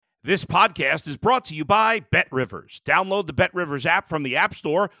This podcast is brought to you by BetRivers. Download the BetRivers app from the App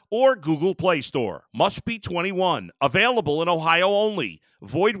Store or Google Play Store. Must be 21. Available in Ohio only.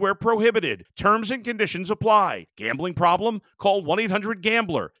 Void where prohibited. Terms and conditions apply. Gambling problem? Call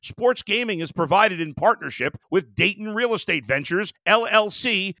 1-800-GAMBLER. Sports gaming is provided in partnership with Dayton Real Estate Ventures,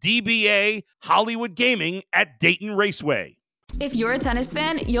 LLC, DBA, Hollywood Gaming at Dayton Raceway. If you're a tennis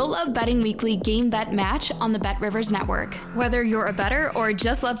fan, you'll love Betting Weekly Game Bet Match on the BetRivers Network. Whether you're a bettor or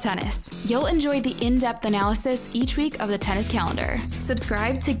just love tennis, you'll enjoy the in-depth analysis each week of the tennis calendar.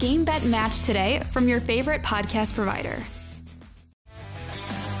 Subscribe to Game Bet Match today from your favorite podcast provider.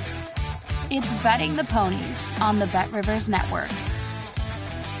 It's Betting the Ponies on the BetRivers Network.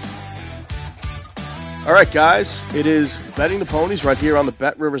 All right, guys, it is Betting the Ponies right here on the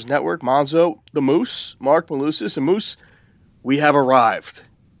BetRivers Network. Monzo, the Moose, Mark Malusis, and Moose. We have arrived.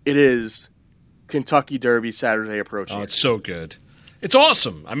 It is Kentucky Derby Saturday approaching. Oh, it's so good. It's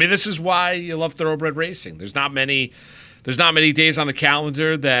awesome. I mean, this is why you love thoroughbred racing. There's not many days on the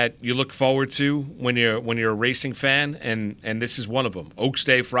calendar that you look forward to when you're a racing fan, and this is one of them. Oaks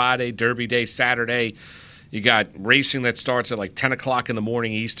Day Friday, Derby Day Saturday. You got racing that starts at like 10 o'clock in the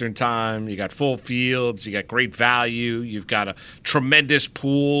morning Eastern time. You got full fields. You got great value. You've got a tremendous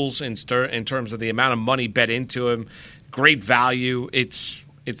pools in terms of the amount of money bet into them. Great value. It's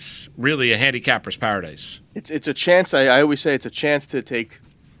really a handicapper's paradise. It's a chance. I always say it's a chance to take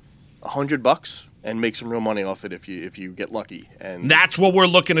 $100 and make some real money off it if you get lucky. And that's what we're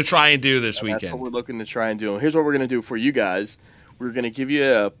looking to try and do this weekend. That's what we're looking to try and do. And here's what we're going to do for you guys. We're going to give you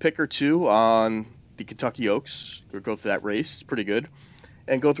a pick or two on the Kentucky Oaks. We'll go through that race. It's pretty good.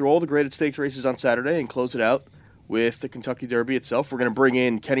 And go through all the graded stakes races on Saturday and close it out with the Kentucky Derby itself. We're going to bring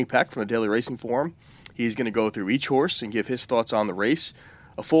in Kenny Peck from the Daily Racing Forum. He's going to go through each horse and give his thoughts on the race.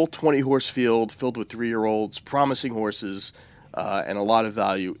 A full 20-horse field filled with 3-year-olds, promising horses, and a lot of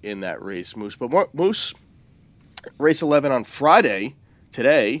value in that race, Moose. But Moose, race 11 on Friday,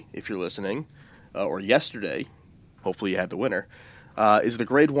 today, if you're listening, or yesterday, hopefully you had the winner, is the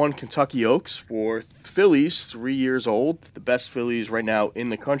Grade 1 Kentucky Oaks for fillies, 3 years old, the best fillies right now in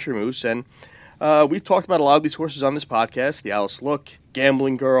the country, Moose. And we've talked about a lot of these horses on this podcast, the Alice Look,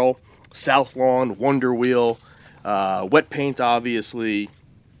 Gambling Girl, South Lawn, Wonder Wheel, Wet Paint, obviously,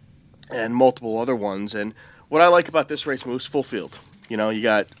 and multiple other ones. And what I like about this race, Moose, full field. You know, you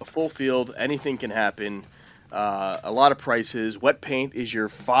got a full field. Anything can happen. A lot of prices. Wet Paint is your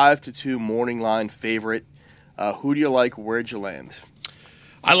 5-2 morning line favorite. Who do you like? Where'd you land?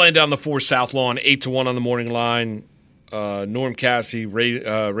 I land on the 4 South Lawn, 8-1 on the morning line. Norm Cassie,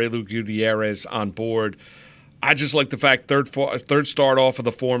 Raylu Gutierrez on board. I just like the fact third start off of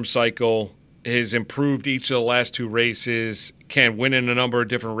the form cycle has improved each of the last 2 races, can win in a number of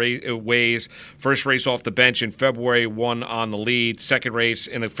different ways. First race off the bench in February, won on the lead. Second race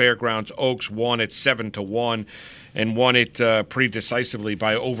in the Fairgrounds Oaks, won at 7-1 and won it pretty decisively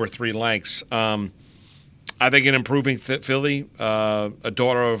by over 3 lengths. I think an improving filly, a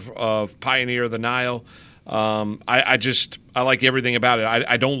daughter of Pioneer of the Nile. I like everything about it.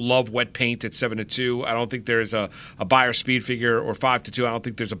 I don't love Wet Paint at 7-2. I don't think there's a buyer speed figure, or 5-2. I don't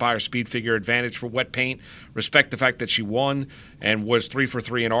think there's a buyer speed figure advantage for Wet Paint. Respect the fact that she won and was 3 for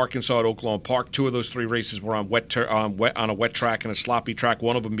 3 in Arkansas at Oklahoma Park. 2 of those 3 races were on a wet track and a sloppy track.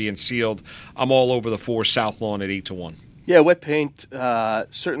 One of them being sealed. I'm all over the 4 South Lawn at 8-1. Yeah, Wet Paint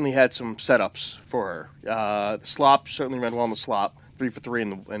certainly had some setups for her. The slop certainly ran well on the slop. 3 for 3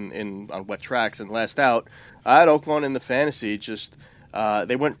 on wet tracks, and last out at Oaklawn in the fantasy, just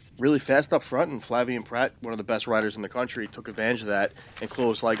they went really fast up front, and Flavian Pratt, one of the best riders in the country, took advantage of that and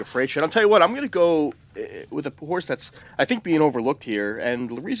closed like a freight train. I'll tell you what, I'm going to go with a horse that's, I think, being overlooked here, and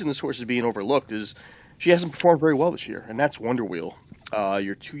the reason this horse is being overlooked is she hasn't performed very well this year, and that's Wonder Wheel,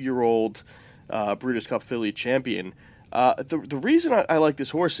 your 2-year-old Breeders' Cup filly champion. The reason I like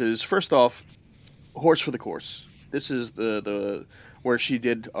this horse is, first off, horse for the course. This is the where she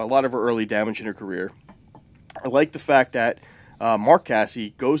did a lot of her early damage in her career. I like the fact that Mark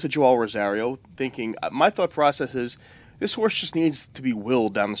Cassie goes to Joel Rosario thinking, my thought process is this horse just needs to be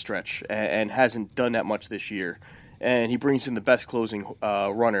willed down the stretch and hasn't done that much this year. And he brings in the best closing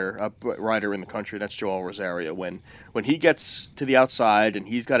rider in the country, that's Joel Rosario. When he gets to the outside and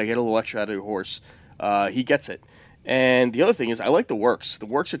he's got to get a little extra out of the horse, he gets it. And the other thing is I like the works. The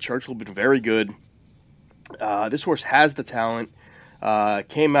works at Churchill have been very good. This horse has the talent.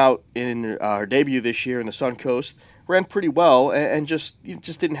 Came out in her debut this year in the Suncoast, ran pretty well, and just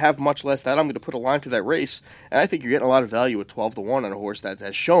didn't have much less than. I'm going to put a line to that race, and I think you're getting a lot of value at 12-1 on a horse that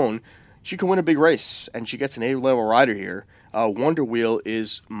has shown she can win a big race, and she gets an A-level rider here. Wonder Wheel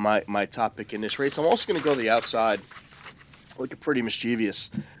is my top pick in this race. I'm also going to go the outside, looking pretty mischievous.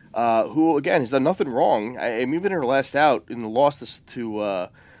 who, again, has done nothing wrong. I mean, even in her last out, in the loss to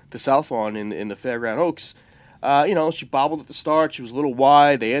Southlawn in the Fairground Oaks, she bobbled at the start. She was a little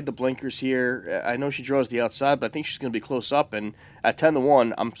wide. They had the blinkers here. I know she draws the outside, but I think she's going to be close up. And at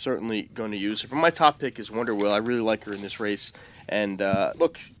 10-1, I'm certainly going to use her. But my top pick is Wonder Wheel. I really like her in this race. And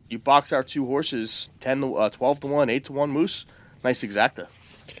look, you box our two horses, 12-1, 8-1 Moose. Nice exacta.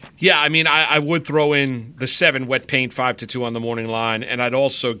 Yeah, I mean, I would throw in the 7 Wet Paint 5-2 on the morning line, and I'd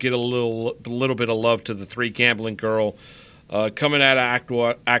also get a little bit of love to the 3 Gambling Girl. Coming out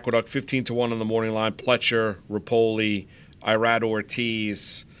of Aqueduct, 15-1 on the morning line. Pletcher, Rapoli, Irad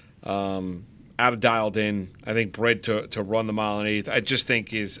Ortiz, out of Dialed In. I think bred to run the mile and eighth. I just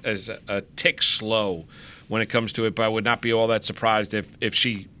think is a tick slow when it comes to it, but I would not be all that surprised if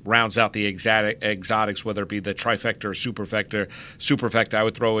she rounds out the exotics, whether it be the trifecta or superfecta. I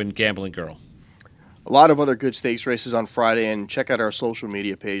would throw in Gambling Girl. A lot of other good stakes races on Friday, and check out our social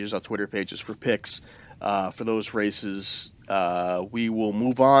media pages, our Twitter pages for picks for those races. We will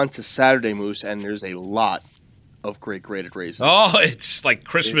move on to Saturday, Moose, and there's a lot of great graded races. Oh, it's like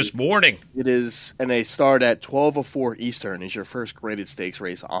Christmas morning. It is, and they start at 12:04 Eastern is your first graded stakes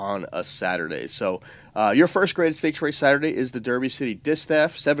race on a Saturday. So your first graded stakes race Saturday is the Derby City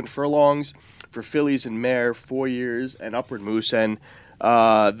Distaff, 7 furlongs for fillies and mare, 4 years and upward, Moose. And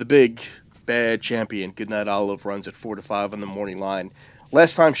the big bad champion, Goodnight Olive, runs at 4-5 on the morning line.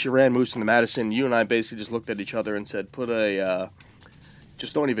 Last time she ran, Moose, in the Madison, you and I basically just looked at each other and said,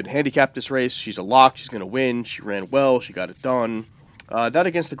 just don't even handicap this race. She's a lock. She's going to win. She ran well. She got it done. That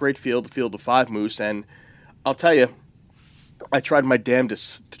against the great field, the field of 5, Moose. And I'll tell you, I tried my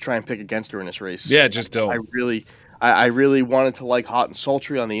damnedest to try and pick against her in this race. Yeah, just don't. I really wanted to like Hot and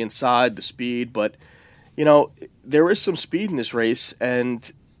Sultry on the inside, the speed. But, there is some speed in this race.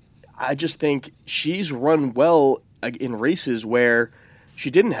 And I just think she's run well in races where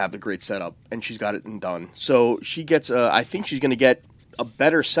she didn't have the great setup, and she's got it and done. So she gets, I think she's going to get a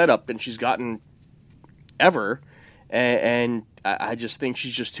better setup than she's gotten ever, and I just think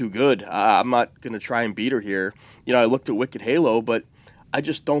she's just too good. I'm not going to try and beat her here. I looked at Wicked Halo, but I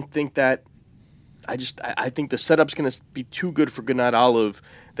just don't think that. I think the setup's going to be too good for Goodnight Olive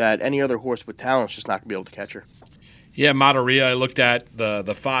that any other horse with talent's just not going to be able to catch her. Yeah, Monteria, I looked at the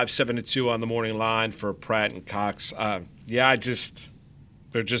 5-7-2 on the morning line for Pratt and Cox.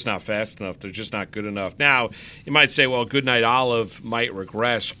 They're just not fast enough. They're just not good enough. Now, you might say, well, Goodnight Olive might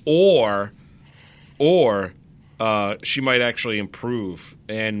regress, or she might actually improve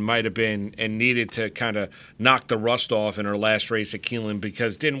and might have been and needed to kind of knock the rust off in her last race at Keeneland,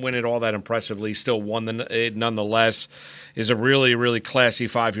 because didn't win it all that impressively, still won it nonetheless, is a really, really classy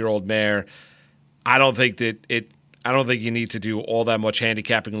 5-year-old mare. I don't think you need to do all that much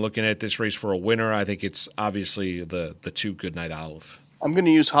handicapping looking at this race for a winner. I think it's obviously the 2 Goodnight Olive. I'm going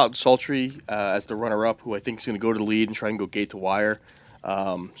to use Hot and Sultry as the runner-up, who I think is going to go to the lead and try and go gate to wire.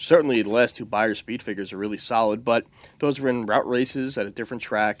 Certainly the last 2 Beyer speed figures are really solid, but those were in route races at a different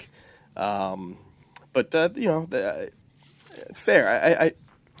track. Fair. I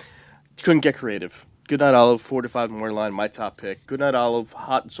couldn't get creative. Goodnight Olive, 4-5 morning line, my top pick. Goodnight Olive,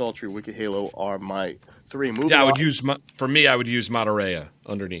 Hot and Sultry, Wicked Halo are my 3. Moving I would on. I would use Monteria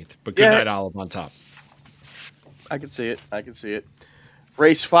underneath, but Goodnight Olive on top. I can see it.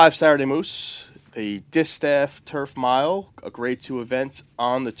 Race 5 Saturday, Moose. The Distaff Turf Mile, a grade 2 event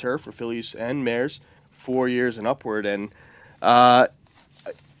on the turf for fillies and mares, 4 years and upward. And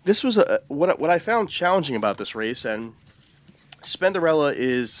this was what I found challenging about this race. And Spenderella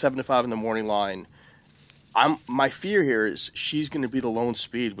is 7-5 in the morning line. My fear here is she's going to be the lone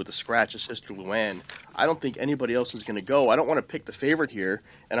speed with the scratch of Sister Luann. I don't think anybody else is going to go. I don't want to pick the favorite here,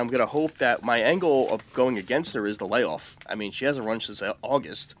 and I'm going to hope that my angle of going against her is the layoff. I mean, she hasn't run since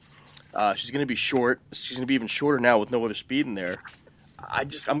August. She's going to be short. She's going to be even shorter now with no other speed in there. I'm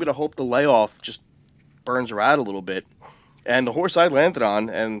going to hope the layoff just burns her out a little bit. And the horse I landed on,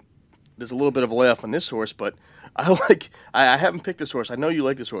 and there's a little bit of a layoff on this horse, but I haven't picked this horse. I know you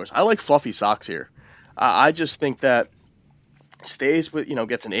like this horse. I like Fluffy Socks here. I just think that stays with,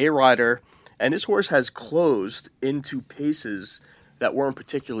 gets an A rider, and this horse has closed into paces that weren't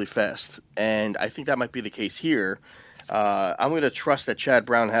particularly fast, and I think that might be the case here. I'm going to trust that Chad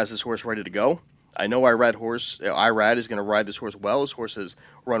Brown has this horse ready to go. I know Irad is going to ride this horse well. This horse has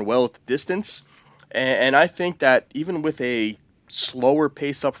run well at the distance, and I think that even with a slower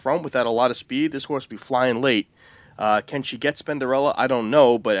pace up front without a lot of speed, this horse will be flying late. Can she get Spenderella? I don't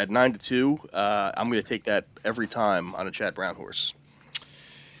know, but at 9-2, I'm going to take that every time on a Chad Brown horse.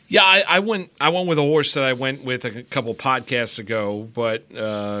 Yeah, I went with a horse that I went with a couple podcasts ago, but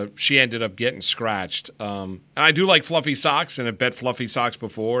she ended up getting scratched. And I do like Fluffy Socks, and I've bet Fluffy Socks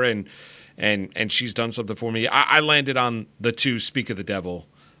before, and she's done something for me. I landed on the 2, Speak of the Devil.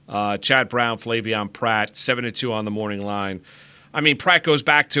 Chad Brown, Flavion Pratt, 7-2 on the morning line. I mean, Pratt goes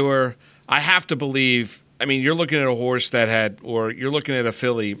back to her. I have to believe. I mean, you're looking at a horse that had, or you're looking at a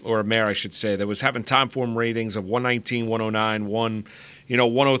filly, or a mare, I should say, that was having time form ratings of 119, 109,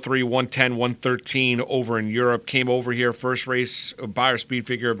 103, 110, 113 over in Europe. Came over here, first race, a Beyer speed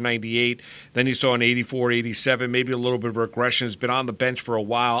figure of 98. Then you saw an 84, 87, maybe a little bit of regression. Has been on the bench for a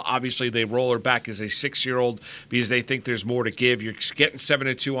while. Obviously, they roll her back as a 6-year-old because they think there's more to give. You're getting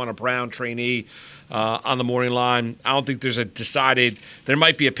 7-2 on a Brown trainee on the morning line. I don't think there's a decided – there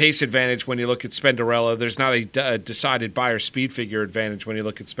might be a pace advantage when you look at Spenderella. There's not a decided Beyer speed figure advantage when you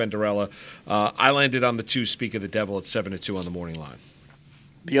look at Spenderella. I landed on the 2, Speak of the Devil, at 7-2 on the morning line.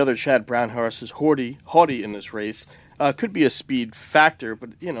 The other Chad Brown horse is haughty in this race. Could be a speed factor,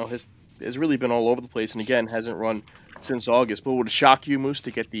 but has really been all over the place, and again hasn't run since August. But would it shock you, Moose,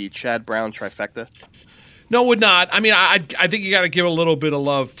 to get the Chad Brown trifecta? No, it would not. I mean, I think you got to give a little bit of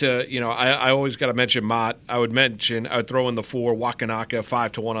love to, I always got to mention Mott. I would throw in the 4, Wakanaka,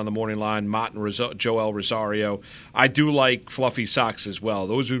 5-1 on the morning line, Mott and Joel Rosario. I do like Fluffy Socks as well.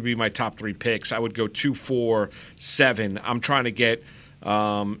 Those would be my top 3 picks. I would go 2, 4, 7. I'm trying to get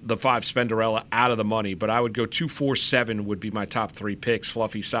the 5 Spenderella out of the money, but I would go 2, 4, 7 would be my top 3 picks.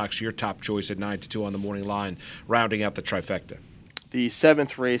 Fluffy Socks, your top choice at 9-2 on the morning line, rounding out the trifecta. The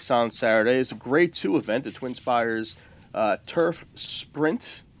 7th race on Saturday is a Grade 2 event, the Twin Spires Turf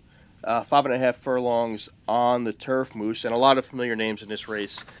Sprint. 5.5 furlongs on the turf, Moose, and a lot of familiar names in this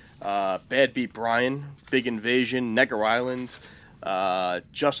race. Bad Beat Brian, Big Invasion, Necker Island,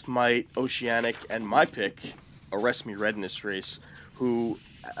 Just Might, Oceanic, and my pick, Arrest Me Red in this race, who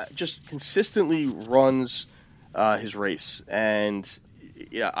just consistently runs his race. And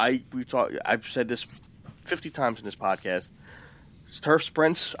I've said this 50 times in this podcast. Turf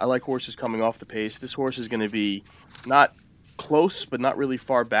sprints, I like horses coming off the pace. This horse is going to be not close, but not really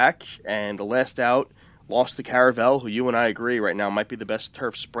far back. And the last out lost to Caravel, who you and I agree right now might be the best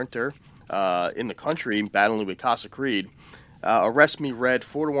turf sprinter in the country, battling with Casa Creed. Arrest Me Red,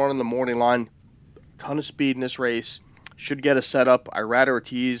 4-1 on the morning line. Ton of speed in this race. Should get a setup. Irad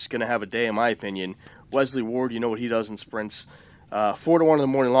Ortiz going to have a day, in my opinion. Wesley Ward, you know what he does in sprints. 4-1 on the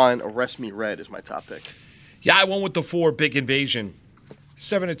morning line. Arrest Me Red is my top pick. Yeah, I went with the 4, Big Invasion.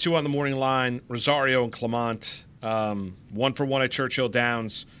 7-2 on the morning line, Rosario and Clement. 1-for-1 at Churchill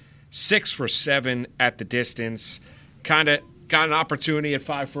Downs. 6-for-7 at the distance. Kind of got an opportunity at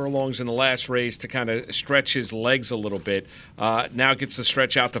 5 furlongs in the last race to kind of stretch his legs a little bit. Now gets to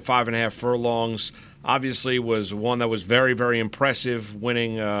stretch out to 5.5 furlongs. Obviously was one that was very, very impressive,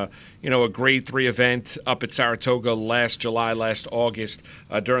 winning a Grade 3 event up at Saratoga last August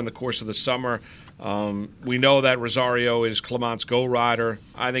during the course of the summer. We know that Rosario is Clement's go rider.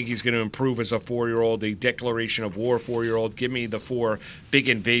 I think he's going to improve as a 4-year-old, a declaration of war 4-year-old. Give me the 4, Big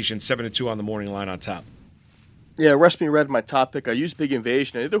Invasion, 7-2 on the morning line on top. Yeah, Arrest Me Red, my top pick. I use Big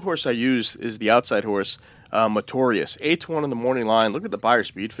Invasion. The other horse I use is the outside horse, Motorius. 8-1 on the morning line. Look at the Beyer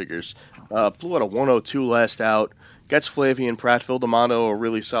speed figures. Blew out a 102 last out. Gets Flavian Pratt, Phil D'Amato, a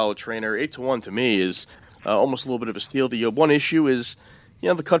really solid trainer. 8-1 to me is almost a little bit of a steal. The one issue is,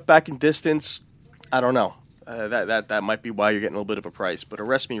 the cutback in distance. I don't know. That might be why you're getting a little bit of a price. But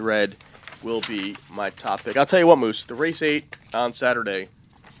Arrest Me Red will be my top pick. I'll tell you what, Moose. The race 8 on Saturday,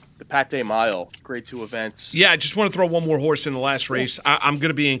 the Pate Mile, Grade 2 events. Yeah, I just want to throw one more horse in the last race. I'm going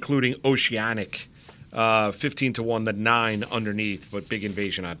to be including Oceanic, 15-1, the 9 underneath, but Big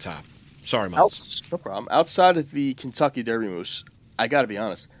Invasion on top. Sorry, Miles. No problem. Outside of the Kentucky Derby, Moose, I got to be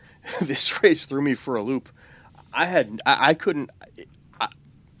honest. This race threw me for a loop. I couldn't.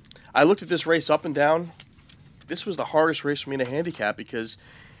 I looked at this race up and down. This was the hardest race for me to handicap because,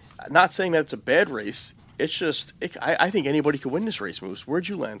 not saying that it's a bad race, it's just I think anybody could win this race, Moose. Where'd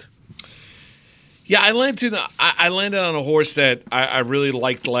you land? Yeah, I landed on a horse that I really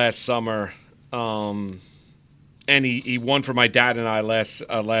liked last summer, and he won for my dad and I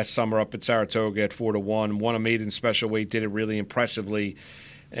last summer up at Saratoga at 4-1. Won a maiden special weight, did it really impressively,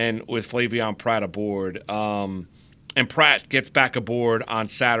 and with Flavion Pratt aboard. And Pratt gets back aboard on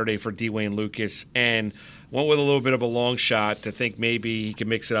Saturday for Dwayne Lucas and went with a little bit of a long shot to think maybe he can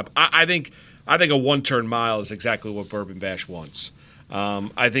mix it up. I think a 1-turn mile is exactly what Bourbon Bash wants.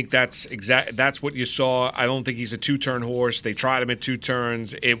 I think that's what you saw. I don't think he's a 2-turn horse. They tried him at 2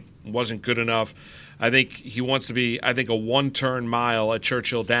 turns. It wasn't good enough. I think he wants to be, a one-turn mile at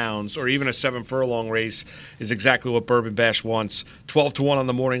Churchill Downs or even a 7-furlong race is exactly what Bourbon Bash wants. 12-1 on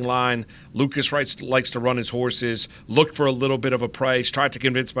the morning line. Lucas likes to run his horses. Looked for a little bit of a price. Tried to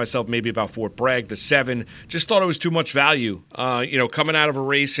convince myself maybe about Fort Bragg, the 7. Just thought it was too much value. Coming out of a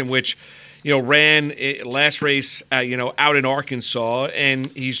race in which, ran last race, out in Arkansas, and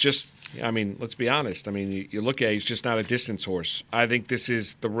he's just, let's be honest. You look at it, he's just not a distance horse. I think this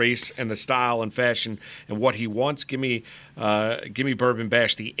is the race and the style and fashion and what he wants. Give me Bourbon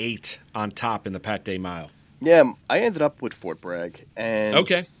Bash, the 8 on top in the Pat Day Mile. Yeah, I ended up with Fort Bragg. And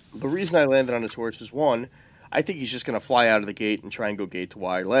okay. The reason I landed on his horse is, one, I think he's just going to fly out of the gate and try and go gate to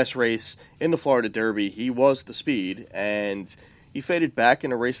wire. Last race in the Florida Derby, he was the speed, and he faded back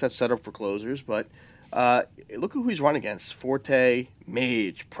in a race that's set up for closers, but look who he's run against. Forte,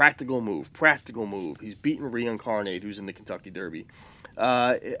 Mage, Practical Move. He's beaten Reincarnate, who's in the Kentucky Derby.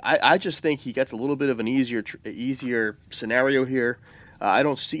 I just think he gets a little bit of an easier scenario here. I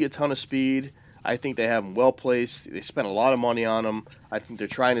don't see a ton of speed. I think they have him well placed. They spent a lot of money on him. I think they're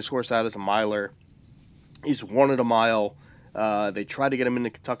trying his horse out as a miler. He's won at a mile. They tried to get him in the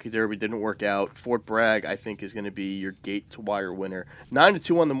Kentucky Derby, didn't work out. Fort Bragg, I think, is going to be your gate-to-wire winner.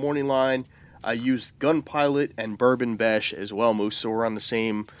 9-2 on the morning line. I used Gun Pilot and Bourbon Bash as well, Moose, so we're on the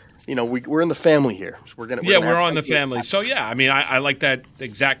same, we're in the family here. So we're on the family. So, I like that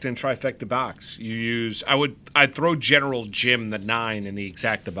exacta and trifecta box. I'd throw General Jim, the 9, in the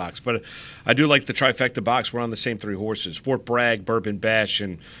exacta box, but I do like the trifecta box. We're on the same 3 horses, Fort Bragg, Bourbon Bash,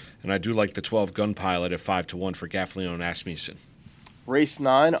 and I do like the 12 Gun Pilot at 5-1 for Gaffalione and Asmussen. Race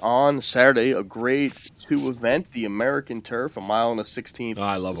 9 on Saturday, a Grade 2 event, the American Turf, a mile and a 16th. Oh,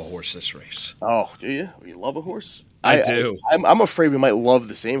 I love a horse this race. Oh, do you? You love a horse? I do. I'm afraid we might love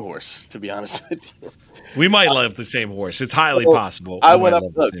the same horse, to be honest with you. We might love the same horse. It's highly possible. I went up.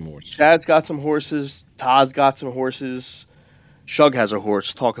 Look, Chad's got some horses. Todd's got some horses. Shug has a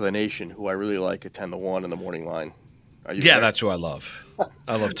horse, Talk of the Nation, who I really like at 10-1 in the morning line. Yeah, that's who I love.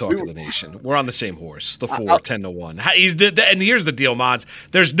 I love Talk of the Nation. We're on the same horse, the 4, 10-1. And here's the deal, Monz.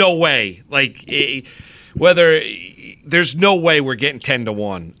 There's no way, there's no way we're getting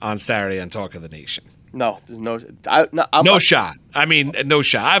 10-1 on Saturday on Talk of the Nation. No, there's no shot. No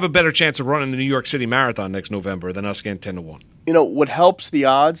shot. I have a better chance of running the New York City Marathon next November than us getting 10-1. What helps the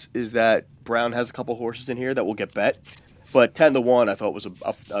odds is that Brown has a couple horses in here that will get bet. But 10-1, I thought was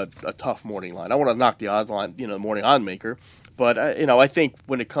a tough morning line. I want to knock the odds line, the morning odd maker. But I think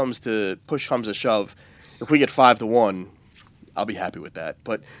when it comes to push comes to shove, if we get 5-1, I'll be happy with that.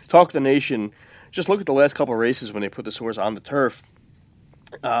 But Talk of the Nation, just look at the last couple of races when they put this horse on the turf.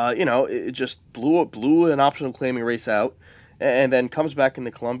 It just blew an optional claiming race out, and then comes back in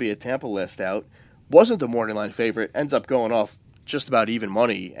the Columbia Tampa last out. Wasn't the morning line favorite. Ends up going off just about even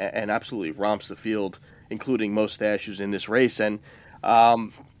money and absolutely romps the field, including most stashes in this race. And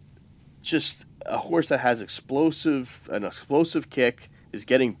just a horse that has an explosive kick, is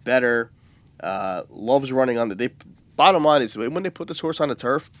getting better, loves running on the. Bottom line is, when they put this horse on the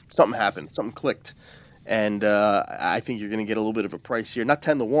turf, something happened, something clicked. And I think you're going to get a little bit of a price here. Not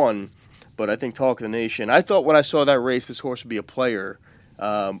 10-1, but I think Talk of the Nation. I thought when I saw that race, this horse would be a player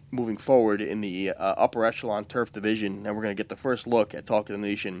moving forward in the upper echelon turf division. And we're going to get the first look at Talk of the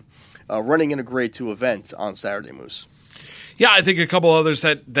Nation running in a Grade 2 event on Saturday, Moose. Yeah, I think a couple others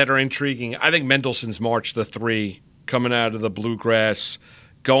that are intriguing. I think Mendelssohn's March the 3, coming out of the bluegrass,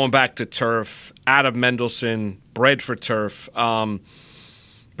 going back to turf, out of Mendelssohn, bred for turf.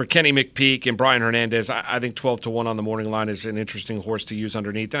 For Kenny McPeak and Brian Hernandez, I think 12-1 on the morning line is an interesting horse to use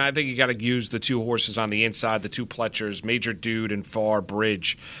underneath. And I think you got to use the 2 horses on the inside, the 2 Pletchers, Major Dude and Far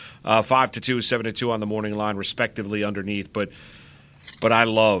Bridge, 5-2, 7-2 on the morning line, respectively, underneath. But I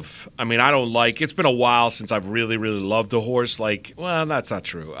don't like. It's been a while since I've really, really loved a horse. That's not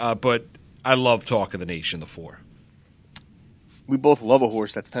true. But I love Talk of the Nation, the 4. We both love a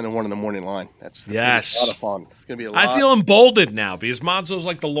horse that's 10-1 in the morning line. That's yes. A lot of fun. It's going to be a lot. I feel emboldened now because Monzo's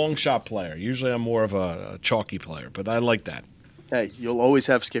like the long shot player. Usually I'm more of a chalky player, but I like that. Hey, you'll always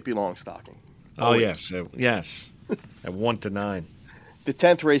have Skippy Longstocking. Always. Oh, yes. At 1-9. The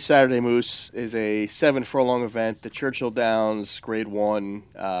 10th race Saturday, Moose, is a 7-furlong event. The Churchill Downs, Grade 1,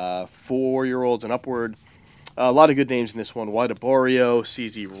 4-year-olds and upward. A lot of good names in this one. White Arborio,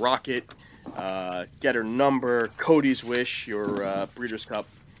 CZ Rocket, Get Her Number, Cody's Wish, your Breeders' Cup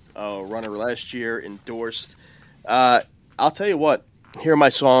runner last year, endorsed. I'll tell you what, Hear My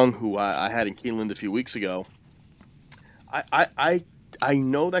Song, who I had in Keeneland a few weeks ago, I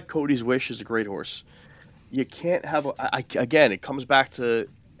know that Cody's Wish is a great horse. You can't have again, it comes back to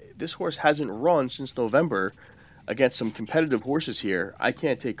this horse hasn't run since November against some competitive horses here. I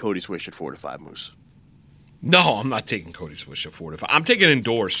can't take Cody's Wish at 4-5, Moose. No, I'm not taking Cody Swish at 4 to 5. I'm taking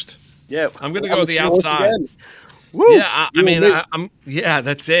endorsed. Yeah, I'm going to go the outside. Woo! Yeah, yeah,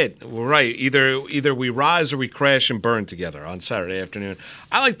 that's it. We're right. Either we rise or we crash and burn together on Saturday afternoon.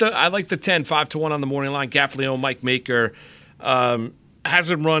 I like the 10, 5-1 on the morning line. Gaffley, Mike Maker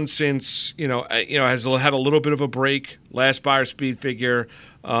hasn't run since has had a little bit of a break. Last Buyer speed figure,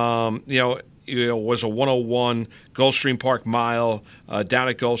 was a 101 Gulfstream Park mile down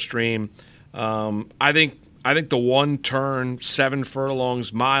at Gulfstream. I think the 1 turn 7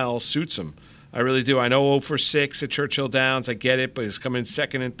 furlongs mile suits him. I really do. I know 0 for 6 at Churchill Downs. I get it, but he's come in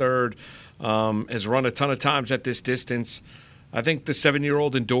second and third. Has run a ton of times at this distance. I think the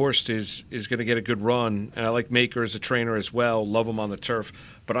 7-year-old endorsed is going to get a good run, and I like Maker as a trainer as well. Love him on the turf,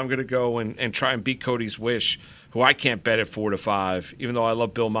 but I'm going to go and try and beat Cody's Wish, who I can't bet at 4 to 5. Even though I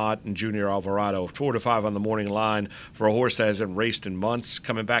love Bill Mott and Junior Alvarado, 4 to 5 on the morning line for a horse that hasn't raced in months.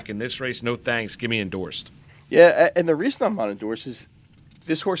 Coming back in this race, no thanks. Give me endorsed. Yeah, and the reason I'm not endorsed is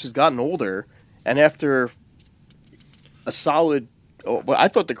this horse has gotten older. And after a solid, well, I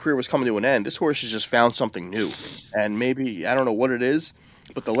thought the career was coming to an end. This horse has just found something new. And maybe, I don't know what it is,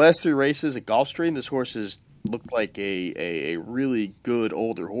 but the last 3 races at Gulfstream, this horse has looked like a really good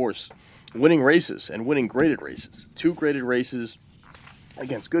older horse. Winning races and winning graded races. 2 graded races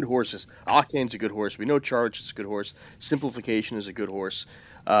against good horses. Octane's a good horse. We know Charge is a good horse. Simplification is a good horse.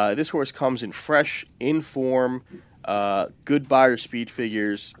 This horse comes in fresh, in form, good Buyer speed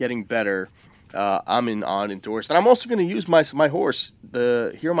figures, getting better. I'm on endorsed, and I'm also going to use my horse,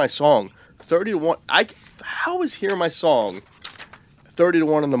 the Hear My Song, 30 to 1. How is Hear My Song 30 to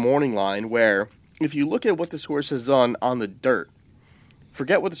 1 on the morning line? Where if you look at what this horse has done on the dirt,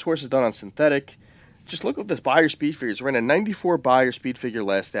 forget what this horse has done on synthetic. Just look at this Buyer speed figures. Ran a 94 Buyer speed figure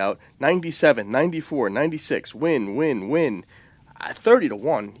last out, 97, 94, 96, win. 30 to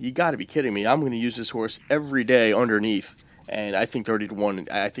 1. You got to be kidding me! I'm going to use this horse every day underneath. And I think 30 to 1,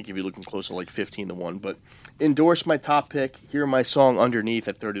 I think you'd be looking closer like 15 to 1. But endorse my top pick, Hear My Song underneath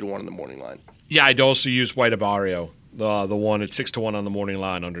at 30 to 1 on the morning line. Yeah, I'd also use White Abario, the one at 6 to 1 on the morning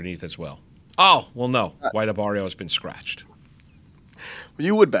line underneath as well. Oh, well, no. White Abario has been scratched. Well,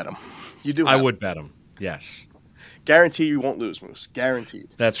 you would bet him. You do. I would bet him, yes. Guarantee you won't lose, Moose. Guaranteed.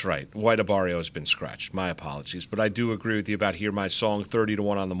 That's right. White Abario has been scratched. My apologies. But I do agree with you about Hear My Song. 30 to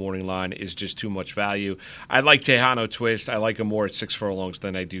 1 on the morning line is just too much value. I like Tejano Twist. I like him more at 6 furlongs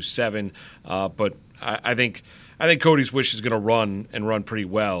than I do 7. But I think Cody's Wish is going to run pretty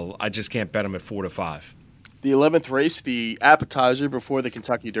well. I just can't bet him at 4 to 5. The 11th race, the appetizer before the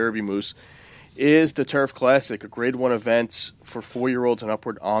Kentucky Derby, Moose, is the Turf Classic, a Grade 1 event for 4-year-olds and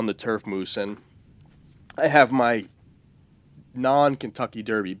upward on the turf, Moose. And I have my non-Kentucky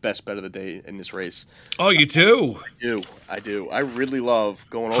Derby best bet of the day in this race. Oh, you do? I do. I really love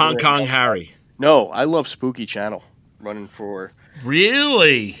going over Hong Kong Harry. No, I love Spooky Channel running for.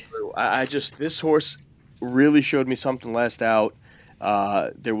 Really? This horse really showed me something last out.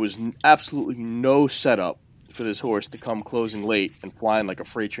 There was absolutely no setup for this horse to come closing late and flying like a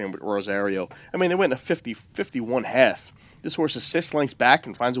freight train with Rosario. I mean, they went in a 50-51 half. This horse is 6 lengths back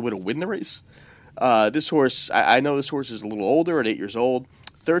and finds a way to win the race. This horse, I know this horse is a little older at 8 years old.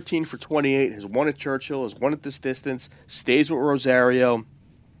 13 for 28, has won at Churchill, has won at this distance, stays with Rosario,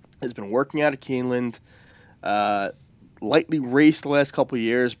 has been working out at Keeneland, lightly raced the last couple of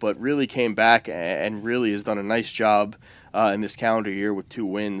years, but really came back and really has done a nice job in this calendar year with 2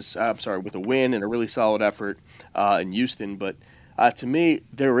 wins. With a win and a really solid effort in Houston. But to me,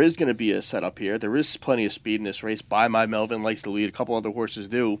 there is going to be a setup here. There is plenty of speed in this race. By My Melvin likes to lead. A couple other horses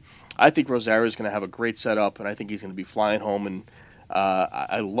do. I think Rosario is going to have a great setup, and I think he's going to be flying home. And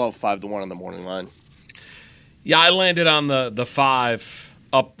I love 5 to 1 on the morning line. Yeah, I landed on the 5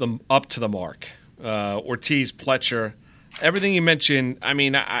 up to the mark. Ortiz, Pletcher. Everything you mentioned, I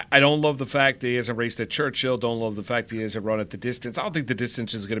mean, I don't love the fact that he hasn't raced at Churchill. Don't love the fact that he hasn't run at the distance. I don't think the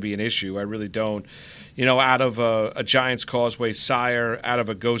distance is going to be an issue. I really don't. You know, out of a Giants Causeway sire, out of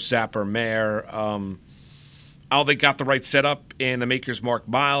a Ghost Zapper mare, I don't think got the right setup in the Maker's Mark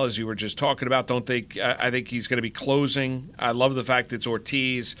mile, as you were just talking about. I think he's going to be closing. I love the fact that it's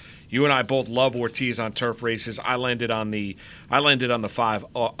Ortiz. You and I both love Ortiz on turf races. I landed on the 5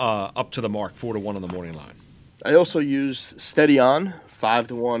 up to the mark, 4 to 1 on the morning line. I also use Steady On, 5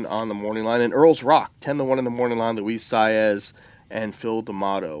 to 1 on the morning line, and Earl's Rock, 10 to 1 in the morning line. Luis Saez and Phil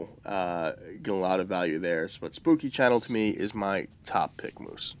D'Amato get a lot of value there. But Spooky Channel to me is my top pick,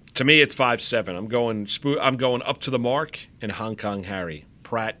 Moose. To me, it's 5-7. I'm going up to the mark in Hong Kong Harry,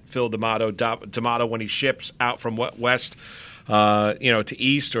 Pratt, Phil D'Amato. D'Amato when he ships out from west, to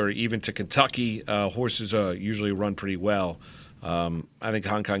east or even to Kentucky, horses usually run pretty well. I think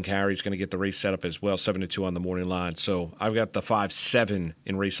Hong Kong Carry is going to get the race set up as well, 7-2 on the morning line. So I've got the 5-7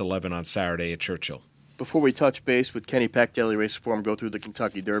 in race 11 on Saturday at Churchill. Before we touch base with Kenny Peck, Daily Race Form, go through the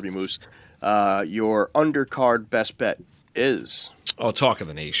Kentucky Derby, Moose, your undercard best bet is? Oh, Talk of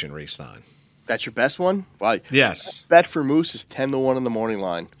the Nation, race 9. That's your best one? Wow. Yes. Best bet for Moose is 10-1 on the morning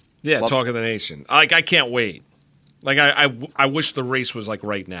line. Yeah, Talk of the Nation. I can't wait. I wish the race was like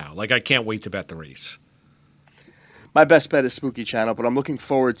right now. I can't wait to bet the race. My best bet is Spooky Channel, but I'm looking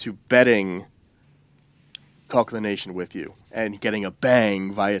forward to betting Talk of the Nation with you and getting a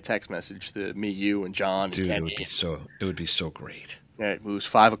bang via text message to me, you, and John. Dude, and it would be so great. Yeah, it moves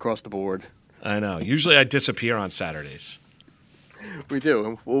 5 across the board. I know. Usually I disappear on Saturdays. We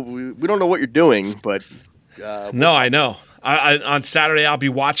do. We don't know what you're doing, but no, I know. I on Saturday I'll be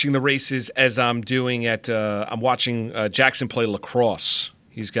watching the races as I'm doing at. I'm watching Jackson play lacrosse.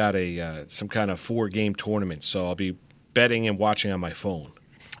 He's got some kind of 4-game tournament, so I'll be betting and watching on my phone.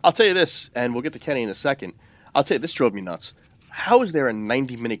 I'll tell you this, and we'll get to Kenny in a second. I'll tell you, this drove me nuts. How is there a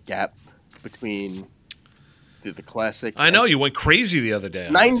 90-minute gap between the Classic? I know, you went crazy the other day.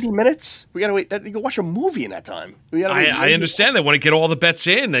 90 minutes? We got to wait. You can watch a movie in that time. I understand. They want to get all the bets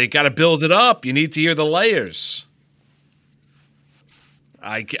in. They got to build it up. You need to hear the layers.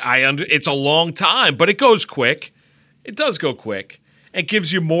 It's a long time, but it goes quick. It does go quick. It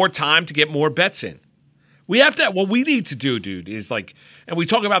gives you more time to get more bets in. We have to. What we need to do, dude, is and we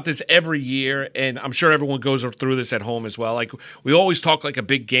talk about this every year, and I'm sure everyone goes through this at home as well. We always talk a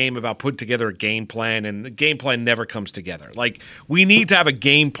big game about putting together a game plan, and the game plan never comes together. We need to have a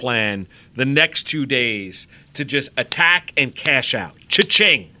game plan the next 2 days to just attack and cash out.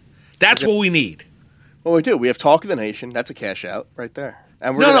 Cha-ching. That's what we need. Well, we do. We have Talk of the Nation. That's a cash out right there.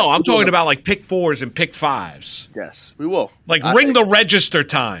 And I'm talking about pick 4s and pick 5s. Yes, we will. Ring the register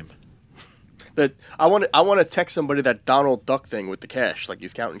time. That I want to text somebody that Donald Duck thing with the cash,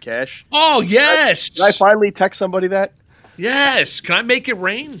 he's counting cash. Oh, yes. Did I finally text somebody that? Yes. Can I make it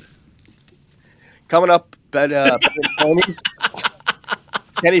rain? Coming up, Ponies.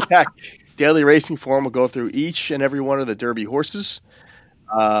 Kenny Peck, Daily Racing Form, will go through each and every one of the Derby horses.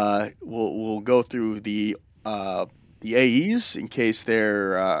 We'll go through the AEs in case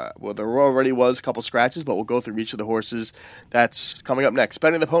there already was a couple scratches, but we'll go through each of the horses. That's coming up next.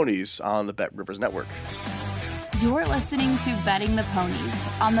 Betting the Ponies on the Bet Rivers Network. You're listening to Betting the Ponies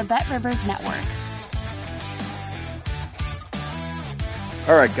on the Bet Rivers Network.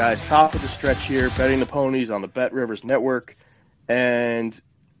 All right, guys, top of the stretch here. Betting the Ponies on the Bet Rivers Network. And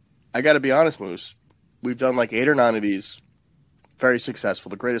I got to be honest, Moose, we've done 8 or 9 of these. Very successful.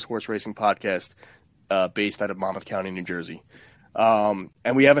 The greatest horse racing podcast based out of Monmouth County, New Jersey.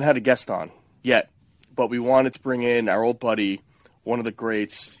 And we haven't had a guest on yet, but we wanted to bring in our old buddy, one of the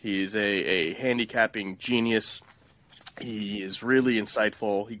greats. He's a handicapping genius. He is really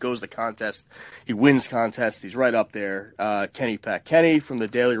insightful. He goes to contest. He wins contests. He's right up there. Kenny Peck. Kenny from the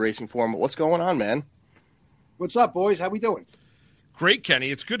Daily Racing Forum. What's going on, man? What's up, boys? How we doing? Great,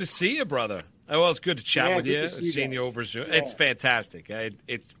 Kenny. It's good to see you, brother. Well, it's good to chat with you. Seeing you over Zoom. Yeah. It's fantastic.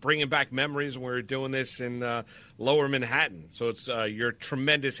 It's bringing back memories when we were doing this in Lower Manhattan. So it's you're a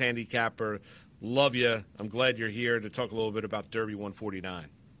tremendous handicapper. Love you. I'm glad you're here to talk a little bit about Derby 149.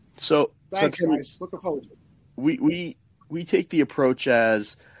 Thanks, guys. Looking forward to it. We take the approach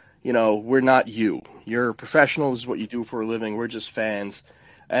as, we're not you. You're professionals, is what you do for a living. We're just fans.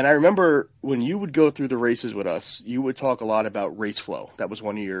 And I remember when you would go through the races with us, you would talk a lot about race flow. That was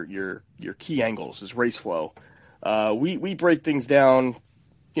one of your key angles, is race flow. We break things down,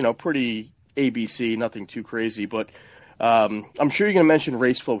 pretty ABC, nothing too crazy. But I'm sure you're going to mention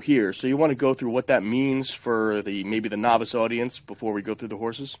race flow here. So you want to go through what that means for maybe the novice audience before we go through the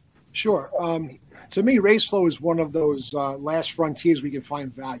horses? Sure. To me, race flow is one of those last frontiers we can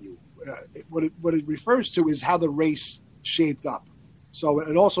find value. What it refers to is how the race shaped up. So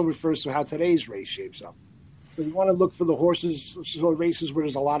it also refers to how today's race shapes up. So you want to look for the horses, races where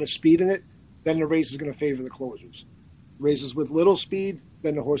there's a lot of speed in it, then the race is going to favor the closers. Races with little speed,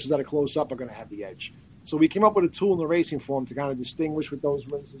 then the horses that are close up are going to have the edge. So we came up with a tool in the racing form to kind of distinguish what those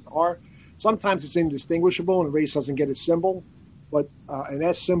races are. Sometimes it's indistinguishable and the race doesn't get a symbol, but an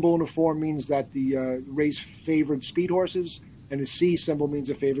S symbol in the form means that the race favored speed horses, and the C symbol means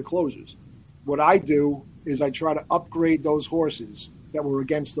it favored closers. What I do is I try to upgrade those horses that were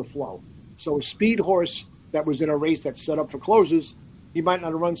against the flow. So a speed horse that was in a race that's set up for closers, he might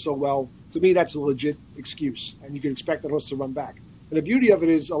not run so well. To me, that's a legit excuse, and you can expect that horse to run back. And the beauty of it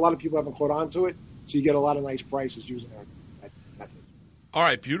is a lot of people haven't caught on to it, so you get a lot of nice prices using that method. All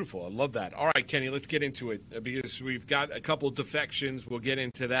right, beautiful. I love that. All right, Kenny, let's get into it because we've got a couple defections. We'll get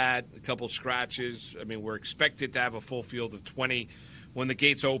into that, a couple scratches. I mean, we're expected to have a full field of 20 when the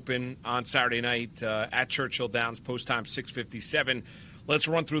gates open on Saturday night at Churchill Downs, post time 6:57. Let's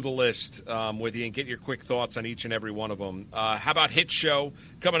run through the list with you and get your quick thoughts on each and every one of them. How about Hit Show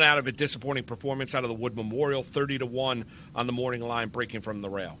coming out of a disappointing performance out of the Wood Memorial, 30-1 on the morning line, breaking from the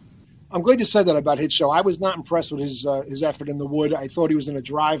rail? I'm glad you said that about Hit Show. I was not impressed with his effort in the Wood. I thought he was in a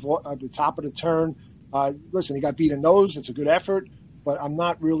drive at the top of the turn. Listen, he got beat in nose. It's a good effort, but I'm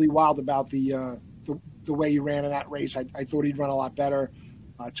not really wild about the way he ran in that race. I thought he'd run a lot better.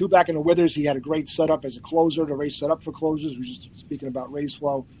 Two back in the Withers, he had a great setup as a closer. The race set up for closers. We're just speaking about race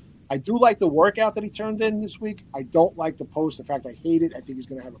flow. I do like the workout that he turned in this week. I don't like the post. In fact, I hate it. I think he's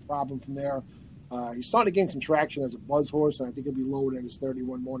going to have a problem from there. He's starting to gain some traction as a buzz horse, and I think he'll be lower than his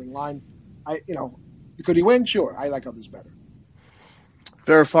 31 morning line. Could he win? Sure. I like others better.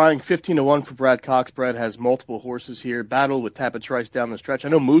 Verifying 15-1 for Brad Cox. Brad has multiple horses here. Battle with Tapit Trice down the stretch. I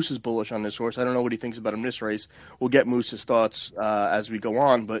know Moose is bullish on this horse. I don't know what he thinks about him this race. We'll get Moose's thoughts as we go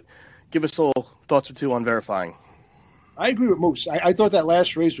on, but give us a little thoughts or two on Verifying. I agree with Moose. I thought that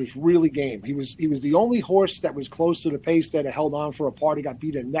last race was really game. He was the only horse that was close to the pace that held on for a part. He got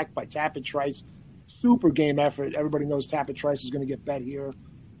beat in the neck by Tapit Trice. Super game effort. Everybody knows Tapit Trice is going to get bet here.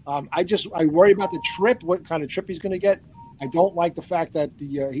 I worry about the trip, what kind of trip he's going to get. I don't like the fact that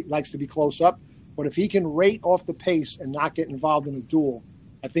he likes to be close up, but if he can rate off the pace and not get involved in a duel,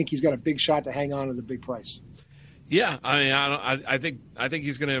 I think he's got a big shot to hang on to the big price. Yeah, I mean, I think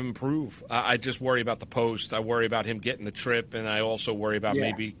he's going to improve. I just worry about the post. I worry about him getting the trip, and I also worry about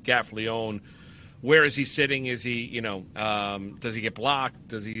maybe Gaffleone. Where is he sitting? Is he, does he get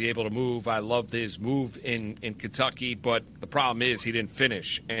blocked? Is he able to move? I loved his move in Kentucky, but the problem is he didn't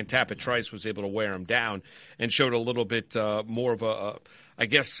finish, and Tapit Trice was able to wear him down and showed a little bit more of I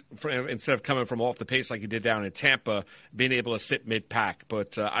guess, instead of coming from off the pace like he did down in Tampa, being able to sit mid-pack.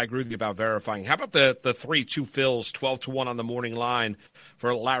 But I agree with you about Verifying. How about the 3-2 fills, 12-1 on the morning line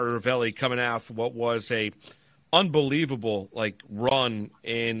for Larry Ravelli coming out for what was a unbelievable run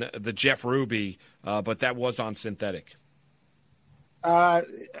in the Jeff Ruby, but that was on synthetic. Yeah,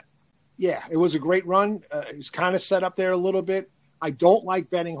 it was a great run. It was kind of set up there a little bit. I don't like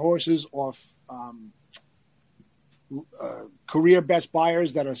betting horses off career best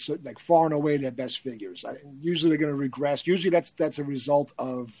buyers that are far and away their best figures. Usually they're going to regress. Usually that's a result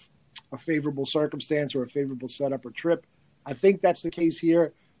of a favorable circumstance or a favorable setup or trip. I think that's the case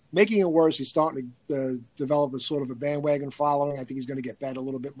here. Making it worse, he's starting to develop a sort of a bandwagon following. I think he's going to get bet a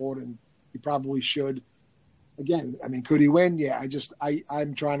little bit more than he probably should. Again, I mean, could he win? Yeah,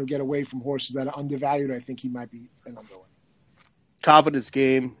 I'm trying to get away from horses that are undervalued. I think he might be an underling. Confidence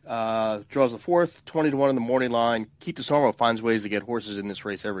game, draws the fourth, 20-1 in the morning line. Keith DeSormo finds ways to get horses in this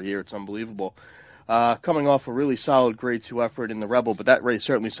race every year. It's unbelievable. Coming off a really solid grade 2 effort in the Rebel, but that race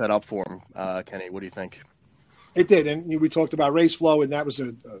certainly set up for him. Kenny, what do you think? It did, and we talked about race flow, and that was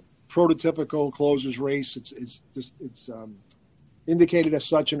a prototypical closer's race. It's indicated as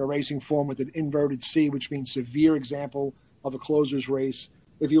such in a racing form with an inverted C, which means severe example of a closer's race.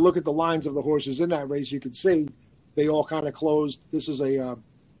 If you look at the lines of the horses in that race, you can see they all kind of closed. This is a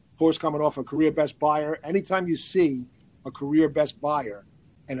horse coming off a career best buyer. Anytime you see a career best buyer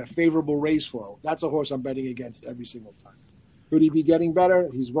and a favorable race flow, that's a horse I'm betting against every single time. Could he be getting better?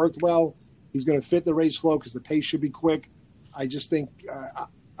 He's worked well. He's going to fit the race flow because the pace should be quick. I just think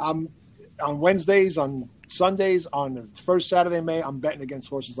I'm on Wednesdays, on Sundays, on the first Saturday in May, I'm betting against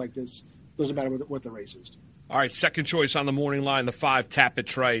horses like this. Doesn't matter what the race is. All right, second choice on the morning line, the 5 Tapit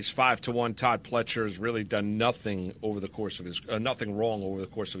Trice, 5-1. Todd Pletcher has really done nothing over the course of his nothing wrong over the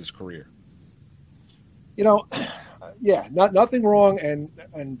course of his career. Nothing wrong,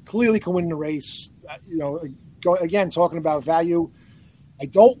 and clearly can win the race. Talking about value. I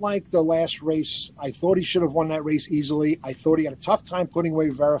don't like the last race. I thought he should have won that race easily. I thought he had a tough time putting away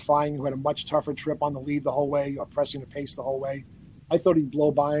Verifying, who had a much tougher trip on the lead the whole way, or pressing the pace the whole way. I thought he'd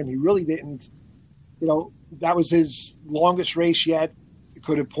blow by him. He really didn't. That was his longest race yet. It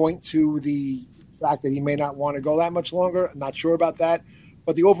could have point to the fact that he may not want to go that much longer. I'm not sure about that.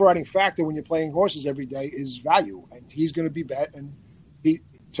 But the overriding factor when you're playing horses every day is value, and he's going to be bet. And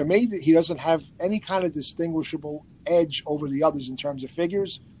to me, he doesn't have any kind of distinguishable edge over the others in terms of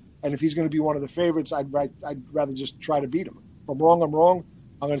figures. And if he's going to be one of the favorites, I'd rather just try to beat him. If I'm wrong, I'm wrong.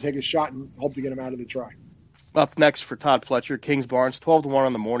 I'm going to take a shot and hope to get him out of the try. Up next for Todd Pletcher, Kings Barnes, 12-1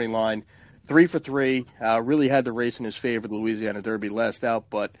 on the morning line. 3 for 3, really had the race in his favor, the Louisiana Derby last out,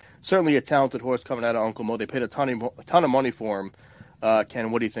 but certainly a talented horse coming out of Uncle Mo. They paid a ton of money for him.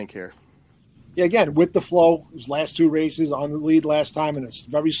 Ken, what do you think here? Yeah, again, with the flow, his last 2 races on the lead last time in a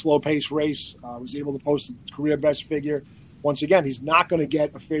very slow-paced race, was able to post a career-best figure. Once again, he's not going to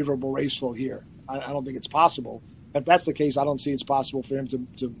get a favorable race flow here. I don't think it's possible. If that's the case, I don't see it's possible for him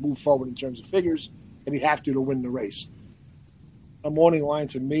to move forward in terms of figures, and he'd have to win the race. A morning line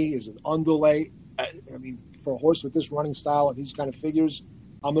to me is an underlay. I mean, for a horse with this running style and these kind of figures,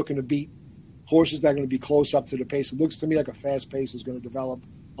 I'm looking to beat horses that are going to be close up to the pace. It looks to me like a fast pace is going to develop.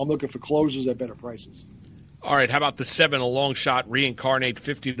 I'm looking for closers at better prices. All right, how about the 7, a long shot, Reincarnate,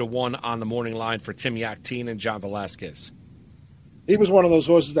 50-1 on the morning line for Tim Yakteen and John Velasquez? He was one of those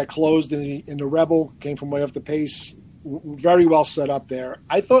horses that closed in the Rebel, came from way off the pace, very well set up there.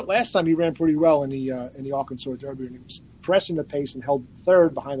 I thought last time he ran pretty well in the Arkansas Derby, and he was pressing the pace and held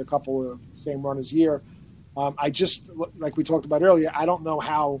third behind a couple of same runners here. I just, like we talked about earlier, I don't know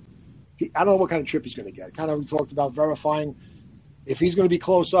what kind of trip he's going to get. Kind of we talked about verifying. If he's going to be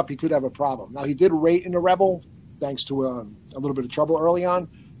close up, he could have a problem. Now, he did rate in the Rebel, thanks to a little bit of trouble early on,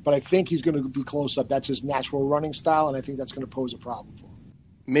 but I think he's going to be close up. That's his natural running style, and I think that's going to pose a problem for him.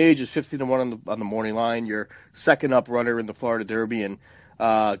 Mage is 50-1 on the morning line. Your second up runner in the Florida Derby, and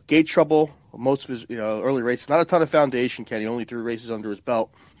gate trouble. Most of his early races, not a ton of foundation. Kenny, only 3 races under his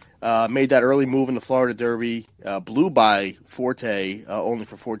belt. Made that early move in the Florida Derby. Blew by Forte, only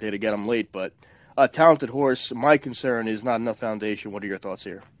for Forte to get him late, but a talented horse. My concern is not enough foundation. What are your thoughts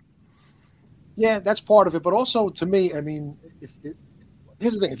here? Yeah, that's part of it, but also to me, I mean,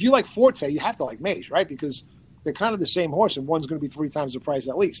 here's the thing: if you like Forte, you have to like Mage, right? Because they're kind of the same horse, and one's going to be 3 times the price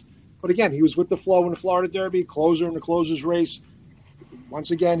at least. But again, he was with the flow in the Florida Derby, closer in the closers race.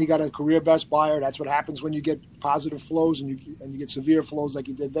 Once again, he got a career best buyer. That's what happens when you get positive flows and you get severe flows like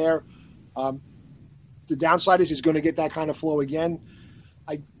he did there. The downside is he's going to get that kind of flow again.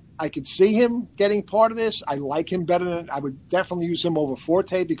 I could see him getting part of this. I like him better than I would definitely use him over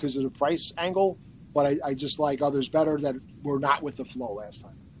Forte because of the price angle. But I just like others better that were not with the flow last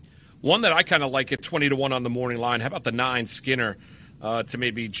time. One that I kind of like at 20-1 on the morning line. How about the 9 Skinner to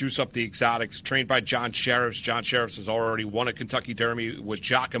maybe juice up the exotics? Trained by John Sheriffs. John Sheriffs has already won a Kentucky Derby with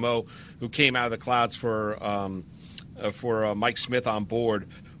Giacomo, who came out of the clouds for Mike Smith on board.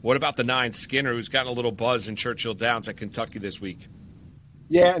 What about the 9 Skinner, who's gotten a little buzz in Churchill Downs at Kentucky this week?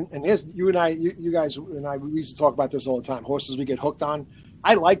 Yeah, and you guys and I, we used to talk about this all the time. Horses we get hooked on.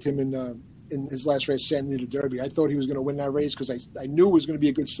 I liked him in his last race, San Antonio Derby. I thought he was going to win that race because I knew it was going to be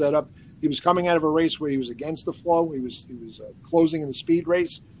a good setup. He was coming out of a race where he was against the flow. He was closing in the speed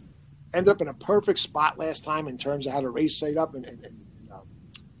race. Ended up in a perfect spot last time in terms of how the race set up and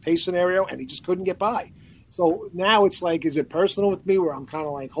pace scenario, and he just couldn't get by. So now it's like, is it personal with me where I'm kind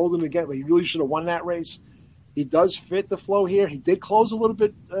of like holding it again? But he really should have won that race. He does fit the flow here. He did close a little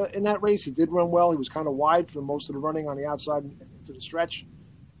bit in that race. He did run well. He was kind of wide for most of the running on the outside into the stretch.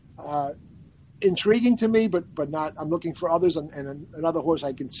 Intriguing to me, but not. I'm looking for others and another horse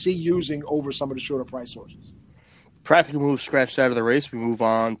I can see using over some of the shorter price horses. Practical Move scratched out of the race. We move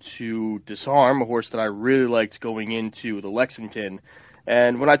on to Disarm, a horse that I really liked going into the Lexington.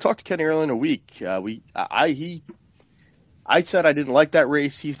 And when I talked to Kenny earlier in the week, I said I didn't like that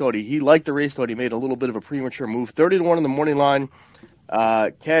race. He thought he liked the race, thought he made a little bit of a premature move. 30-1 in the morning line.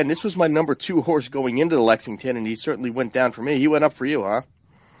 Ken, this was my number 2 horse going into the Lexington, and he certainly went down for me. He went up for you, huh?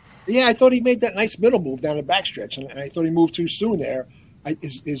 Yeah, I thought he made that nice middle move down the backstretch, and I thought he moved too soon there.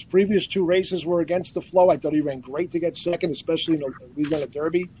 His previous 2 races were against the flow. I thought he ran great to get second, especially in the Louisiana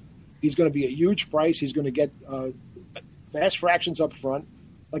Derby. He's going to be a huge price. He's going to get fast fractions up front.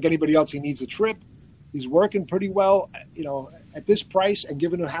 Like anybody else, he needs a trip. He's working pretty well, at this price, and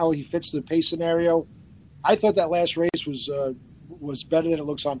given how he fits the pace scenario, I thought that last race was better than it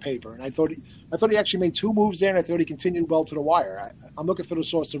looks on paper. And I thought he actually made 2 moves there, and I thought he continued well to the wire. I'm looking for the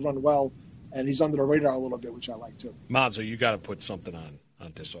source to run well, and he's under the radar a little bit, which I like too. Monzo, you got to put something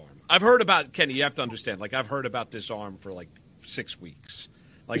on Disarm. I've heard about Kenny. You have to understand. I've heard about Disarm for 6 weeks.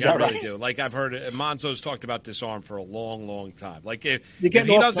 I really do. I've heard Monzo's talked about Disarm for a long, long time. You're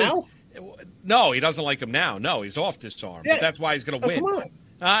getting off now? No, he doesn't like him now. No, he's off Disarm. Yeah. But that's why he's going to win. Come on.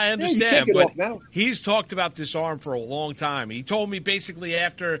 I understand, you can't get but off now. He's talked about Disarm for a long time. He told me basically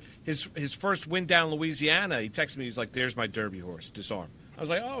after his first win down Louisiana, he texted me, he's like, "There's my Derby horse, Disarm." I was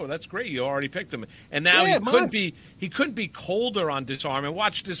like, "Oh, that's great. You already picked him." And now he couldn't be colder on Disarm, and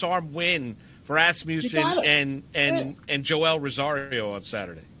watch Disarm win for Asmussen and Joel Rosario on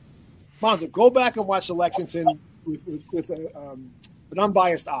Saturday. Monzo, go back and watch the Lexington with an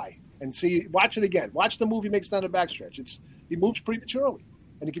unbiased eye and watch it again. Watch the move he makes down the backstretch. He moves prematurely,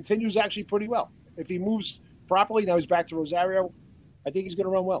 and he continues actually pretty well. If he moves properly, now he's back to Rosario, I think he's going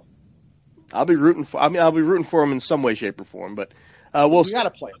to run well. I'll be rooting for him in some way, shape, or form, but we got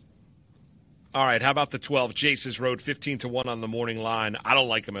to play him. All right, how about the 12, Jace's Road, 15-1 on the morning line? I don't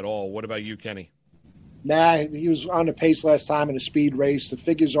like him at all. What about you, Kenny? Nah, he was on the pace last time in a speed race. The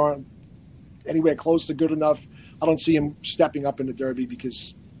figures aren't anywhere close to good enough. I don't see him stepping up in the Derby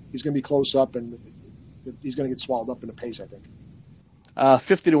because he's going to be close up and he's going to get swallowed up in the pace, I think.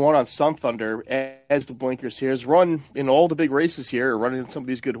 50-1 on Sun Thunder as the blinkers here. He's run in all the big races here, running in some of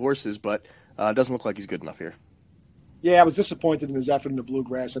these good horses, but it doesn't look like he's good enough here. Yeah, I was disappointed in his effort in the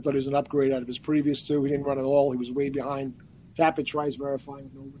Bluegrass. I thought he was an upgrade out of his previous two. He didn't run at all. He was way behind. Tapit tries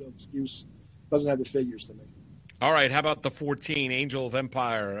verifying, no real excuse. Doesn't have the figures to me. All right, how about the 14, Angel of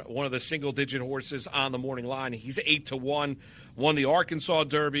Empire, one of the single-digit horses on the morning line. He's 8-1, won the Arkansas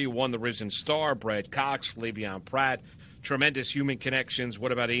Derby, won the Risen Star, Brad Cox, Flavion Pratt, tremendous human connections.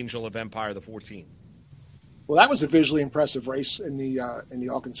 What about Angel of Empire, the 14? Well, that was a visually impressive race in the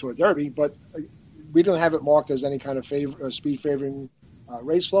Arkansas Derby, but we don't have it marked as any kind of speed favoring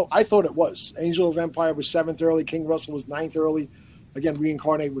race flow. I thought it was. Angel of Empire was 7th early. King Russell was 9th early. Again,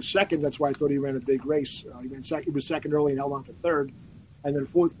 Reincarnate was 2nd. That's why I thought he ran a big race. He was 2nd early and held on for 3rd. And then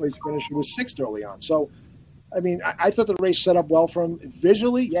 4th place finisher was 6th early on. So, I mean, I thought the race set up well for him.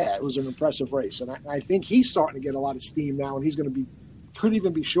 Visually, yeah, it was an impressive race. And I think he's starting to get a lot of steam now, and he's going to could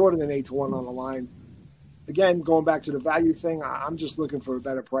even be shorter than 8-1 on the line. Again, going back to the value thing, I'm just looking for a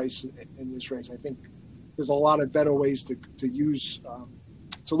better price in this race. I think there's a lot of better ways to use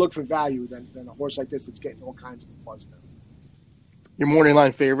to look for value than a horse like this that's getting all kinds of buzz now. Your morning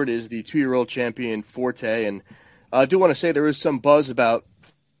line favorite is the 2-year-old champion Forte, and I do want to say there is some buzz about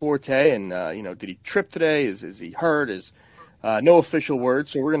Forte, and did he trip today? Is he hurt? No official word,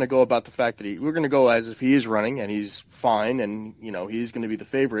 so we're going to go about the fact that we're going to go as if he is running and he's fine, and he's going to be the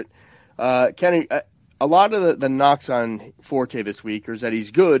favorite. Kenny, a lot of the knocks on Forte this week is that he's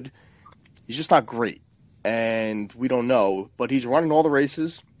good, he's just not great, and we don't know. But he's running all the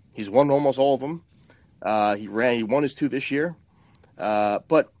races. He's won almost all of them. He won his 2 this year.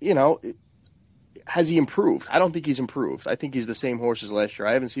 But has he improved? I don't think he's improved. I think he's the same horse as last year.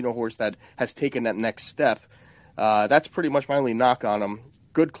 I haven't seen a horse that has taken that next step. That's pretty much my only knock on him.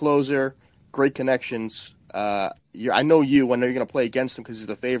 Good closer, great connections. I know I know you're going to play against him because he's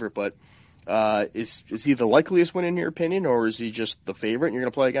the favorite, but is he the likeliest winner in your opinion, or is he just the favorite and you're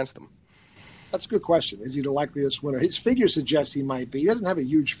going to play against him? That's a good question. Is he the likeliest winner? His figure suggests he might be. He doesn't have a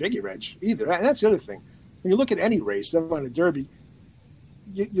huge figure edge either. And that's the other thing. When you look at any race, never mind a Derby,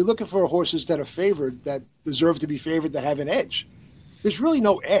 you're looking for horses that are favored, that deserve to be favored, that have an edge. There's really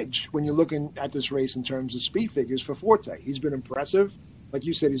no edge when you're looking at this race in terms of speed figures for Forte. He's been impressive. Like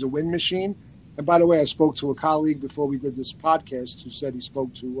you said, he's a win machine. And by the way, I spoke to a colleague before we did this podcast who said he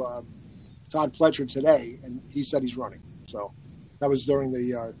spoke to Todd Pletcher today, and he said he's running. So that was during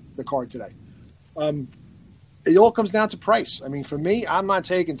the card today. It all comes down to price. I mean, for me, I'm not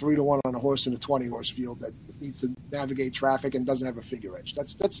taking 3-1 on a horse in a 20-horse field that needs to navigate traffic and doesn't have a figure edge.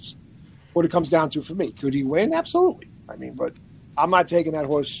 That's what it comes down to for me. Could he win? Absolutely. I mean, but I'm not taking that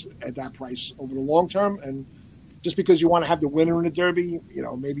horse at that price over the long term. And just because you want to have the winner in the Derby,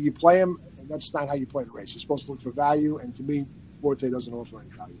 maybe you play him. And that's not how you play the race. You're supposed to look for value. And to me, Forte doesn't offer any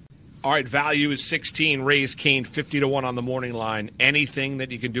value. All right, value is 16. Raise Kane, 50-1 on the morning line. Anything that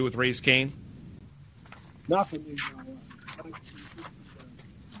you can do with Raise Kane? Nothing.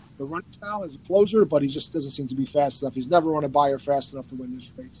 The running style is a closer, but he just doesn't seem to be fast enough. He's never on a buyer fast enough to win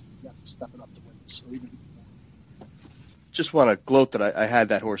this race. You have to step it up to win this. Just want to gloat that I had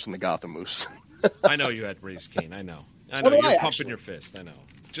that horse in the Gotham Moose. I know you had Raise Kane. I know. So you're pumping actually. your fist. I know.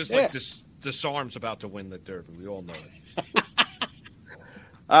 Just like Disarm's about to win the Derby. We all know it.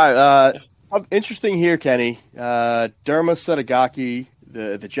 All right. Interesting here, Kenny. Derma Setagaki,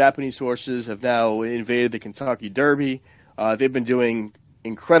 the Japanese horses, have now invaded the Kentucky Derby. They've been doing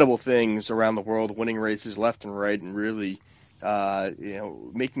incredible things around the world, winning races left and right, and really,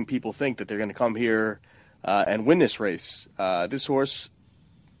 making people think that they're going to come here and win this race. This horse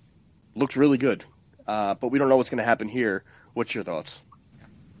looked really good, but we don't know what's going to happen here. What's your thoughts?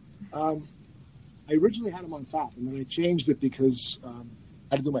 I originally had him on top, and then I changed it because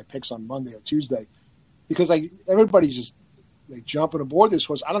I had to do my picks on Monday or Tuesday because everybody's just jumping aboard this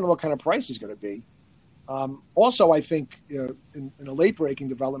horse. I don't know what kind of price he's going to be. Also, I think in a late breaking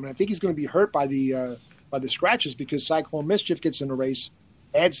development, I think he's going to be hurt by the scratches because Cyclone Mischief gets in the race,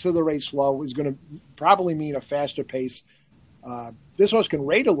 adds to the race flow, is going to probably mean a faster pace. This horse can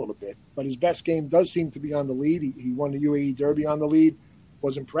rate a little bit, but his best game does seem to be on the lead. He won the UAE Derby on the lead,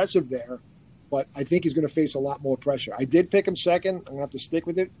 was impressive there, but I think he's going to face a lot more pressure. I did pick him second. I'm going to have to stick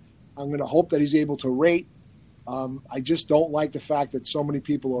with it. I'm going to hope that he's able to rate. I just don't like the fact that so many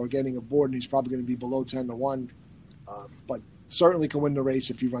people are getting aboard, and he's probably going to be below 10-1. But certainly can win the race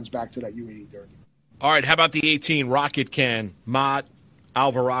if he runs back to that UAE Derby. All right, how about the 18 Rocket Can? Mott,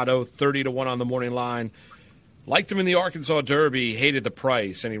 Alvarado, 30-1 on the morning line. Liked him in the Arkansas Derby, hated the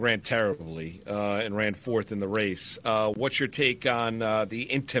price, and he ran terribly and ran fourth in the race. What's your take on the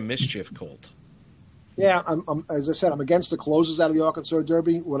Into Mischief colt? Yeah, as I said, I'm against the closes out of the Arkansas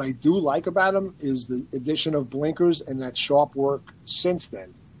Derby. What I do like about him is the addition of blinkers and that sharp work since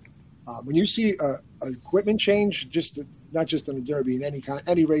then. When you see a equipment change, not just in the Derby, in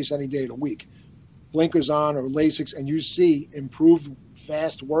any race, any day of the week, blinkers on or Lasix, and you see improved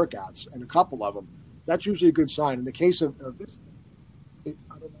fast workouts, and a couple of them, that's usually a good sign. In the case of this, I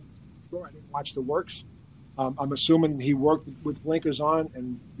don't know. I didn't watch the works. I'm assuming he worked with blinkers on,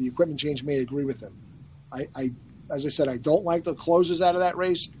 and the equipment change may agree with him. As I said, I don't like the closes out of that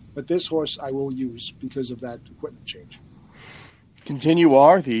race, but this horse I will use because of that equipment change. Continue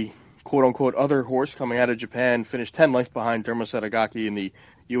R, the quote-unquote other horse coming out of Japan, finished 10 lengths behind Derma Setagaki in the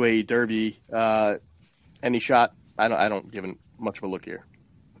UAE Derby. Any shot? I don't give him much of a look here.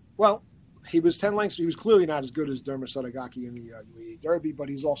 Well, he was 10 lengths. He was clearly not as good as Derma Setagaki in the UAE Derby, but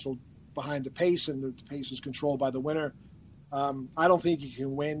he's also behind the pace, and the pace is controlled by the winner. I don't think he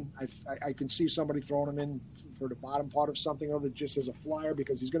can win. I can see somebody throwing him in for the bottom part of something other just as a flyer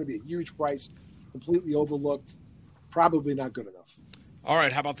because he's going to be a huge price, completely overlooked, probably not good enough. All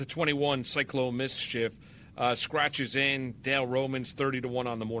right, how about the 21 Cyclo Mischief? Scratches in, Dale Romans, 30-1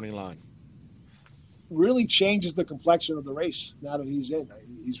 on the morning line. Really changes the complexion of the race now that he's in.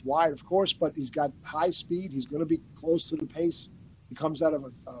 He's wide, of course, but he's got high speed. He's going to be close to the pace. He comes out of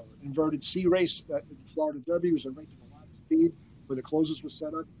an inverted C race at the Florida Derby. He was a race of a lot of speed where the closes were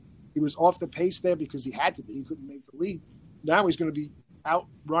set up. He was off the pace there because he had to be. He couldn't make the lead. Now he's going to be out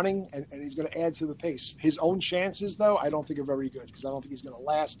running, and he's going to add to the pace. His own chances, though, I don't think are very good because I don't think he's going to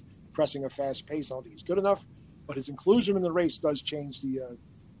last pressing a fast pace. I don't think he's good enough. But his inclusion in the race does change the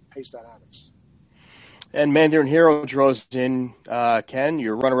pace dynamics. And Mandarin Hero draws in Ken,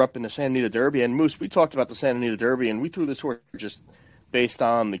 your runner-up in the Santa Anita Derby. And Moose, we talked about the Santa Anita Derby, and we threw this horse just based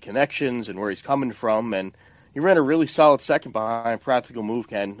on the connections and where he's coming from. And he ran a really solid second behind Practical Move,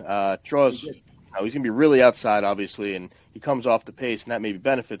 Ken. Draws, he's going to be really outside, obviously, and he comes off the pace, and that maybe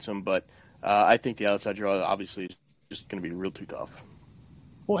benefits him. But I think the outside draw, obviously, is just going to be real too tough.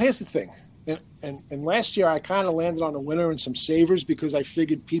 Well, here's the thing. And last year I kind of landed on a winner and some savers because I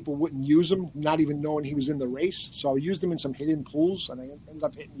figured people wouldn't use him, not even knowing he was in the race. So I used him in some hidden pools, and I ended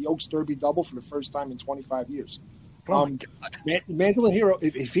up hitting the Oaks Derby double for the first time in 25 years. Mandolin Hero,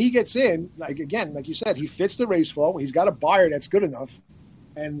 if he gets in, like you said, he fits the race flow. He's got a buyer that's good enough.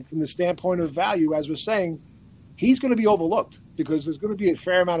 And from the standpoint of value, as we're saying, he's going to be overlooked because there's going to be a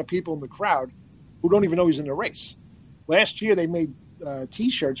fair amount of people in the crowd who don't even know he's in the race. Last year they made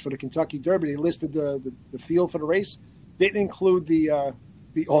T-shirts for the Kentucky Derby. They listed the field for the race. Didn't include the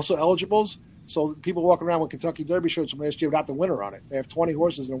also eligibles. So people walking around with Kentucky Derby shirts from last year without the winner on it. They have 20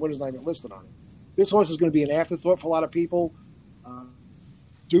 horses and the winner's not even listed on it. This horse is going to be an afterthought for a lot of people.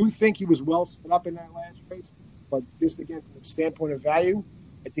 Do think he was well set up in that last race, but just again from the standpoint of value,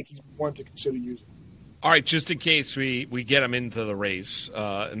 I think he's one to consider using. All right, just in case we get him into the race,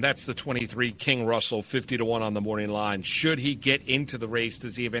 and that's the 23 King Russell, 50-1 on the morning line. Should he get into the race,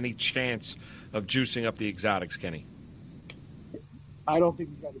 does he have any chance of juicing up the exotics, Kenny? I don't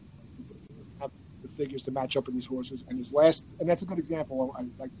think he doesn't have the figures to match up with these horses. And that's a good example I'd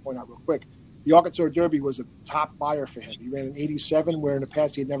like to point out real quick. The Arkansas Derby was a top buyer for him. He ran an 87, where in the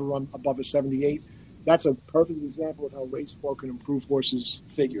past he had never run above a 78. That's a perfect example of how race flow can improve horses'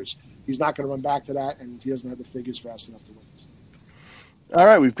 figures. He's not going to run back to that, and he doesn't have the figures fast enough to win. All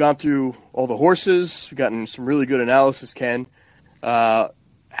right, we've gone through all the horses. We've gotten some really good analysis, Ken. How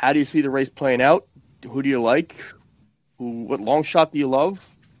do you see the race playing out? Who do you like? What long shot do you love?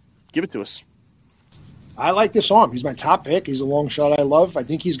 Give it to us. I like this arm. He's my top pick. He's a long shot I love. I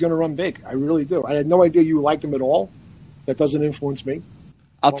think he's going to run big. I really do. I had no idea you liked him at all. That doesn't influence me.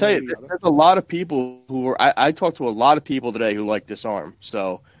 I'll tell you, there's a lot of people who are. I talked to a lot of people today who like this arm.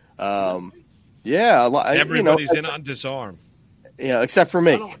 So, yeah, everybody's in on this arm. Yeah, except for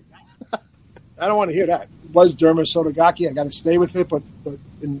me. I don't want to hear that. It was Derma Setagaki. I got to stay with it, but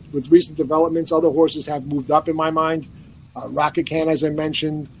with recent developments, other horses have moved up in my mind. Rocket Can, as I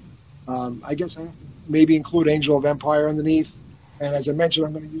mentioned. I guess I have to maybe include Angel of Empire underneath. And as I mentioned,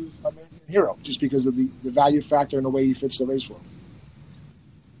 I'm going to use my Hero just because of the value factor and the way he fits the race flow.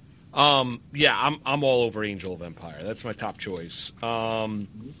 Yeah, I'm all over Angel of Empire. That's my top choice. I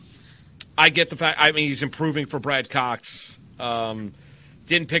get the fact. I mean, he's improving for Brad Cox.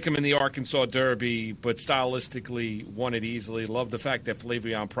 Didn't pick him in the Arkansas Derby, but stylistically won it easily. Love the fact that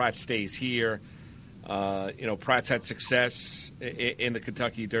Flavion Pratt stays here. Pratt's had success in the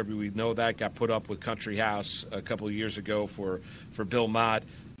Kentucky Derby. We know that. Got put up with Country House a couple of years ago for Bill Mott.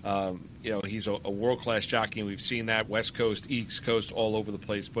 He's a world-class jockey, and we've seen that West Coast, East Coast, all over the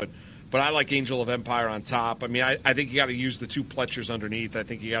place. But I like Angel of Empire on top. I mean, I think you got to use the two Pletchers underneath. I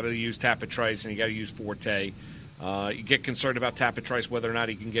think you got to use Tapatrice and you got to use Forte. You get concerned about Tapatrice, whether or not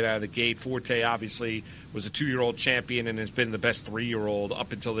he can get out of the gate. Forte obviously was a 2-year-old champion and has been the best 3-year-old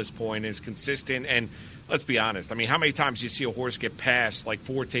up until this point, is consistent. And let's be honest, I mean, how many times do you see a horse get passed like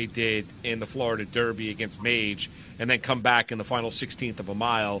Forte did in the Florida Derby against Mage and then come back in the final 16th of a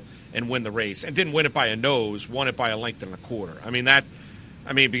mile and win the race? And didn't win it by a nose, won it by a length and a quarter.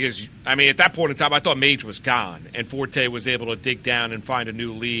 Because at that point in time, I thought Mage was gone, and Forte was able to dig down and find a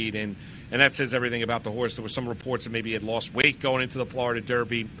new lead, and that says everything about the horse. There were some reports that maybe he had lost weight going into the Florida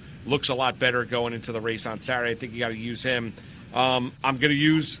Derby. Looks a lot better going into the race on Saturday. I think you got to use him. I'm going to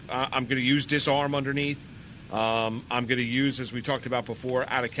use Disarm underneath. I'm going to use, as we talked about before,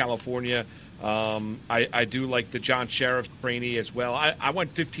 out of California. I do like the John Sheriff trainee as well. I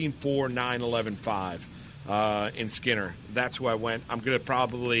went 15-4, 9, 11, 5. In Skinner. That's who I went. I'm going to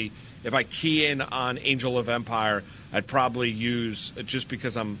probably, if I key in on Angel of Empire, I'd probably use, just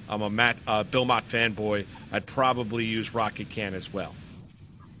because I'm a Bill Mott fanboy, I'd probably use Rocket Can as well.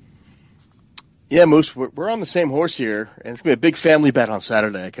 Yeah, Moose, we're on the same horse here, and it's going to be a big family bet on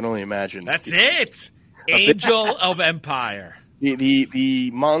Saturday, I can only imagine. That's it! Angel of Empire.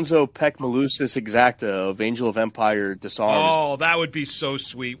 The Monzo Peck Malusis Exacta of Angel of Empire Disarm. Oh, that would be so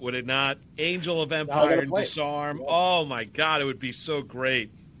sweet, would it not? Angel of Empire Disarm. Yes. Oh my God, it would be so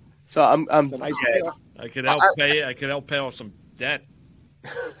great. So I could help pay off some debt.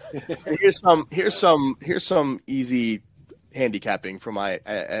 Here's some easy handicapping for my.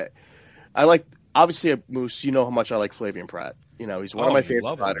 I like, obviously, Moose. You know how much I like Flavien Prat. He's one of my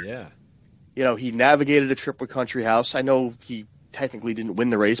favorite riders. Yeah. He navigated a trip with Country House. I know he technically didn't win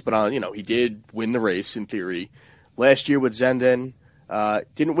the race, but he did win the race in theory. Last year with Zenden,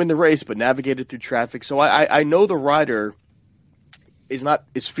 didn't win the race, but navigated through traffic. So I know the rider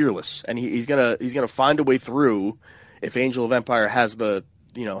is fearless, and he's gonna find a way through if Angel of Empire has the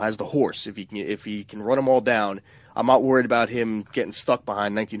horse. If he can run them all down, I'm not worried about him getting stuck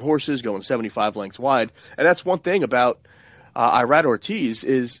behind 19 horses, going 75 lengths wide. And that's one thing about Irad Ortiz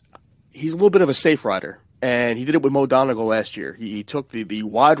is he's a little bit of a safe rider, and he did it with Mo Donegal last year. He took the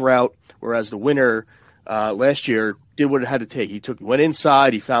wide route, whereas the winner last year did what it had to take. He went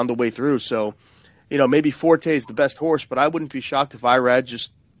inside, he found the way through. So, maybe Forte is the best horse, but I wouldn't be shocked if Irad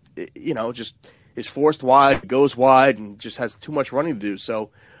just is forced wide, goes wide, and just has too much running to do.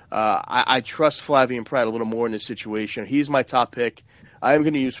 So I trust Flavien Prat a little more in this situation. He's my top pick. I am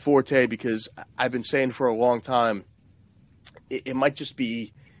going to use Forte because I've been saying for a long time it might just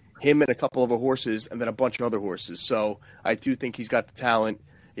be him and a couple of horses and then a bunch of other horses. So I do think he's got the talent.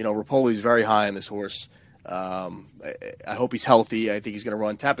 Rapoli's very high on this horse. I hope he's healthy. I think he's going to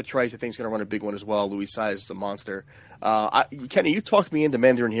run. Tapatrice, I think he's going to run a big one as well. Louis Saez is a monster. Kenny, you talked me into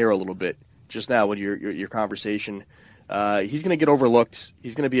Mandarin Hero a little bit just now with your conversation. He's going to get overlooked.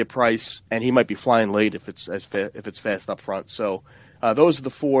 He's going to be a price, and he might be flying late if it's fast up front. So those are the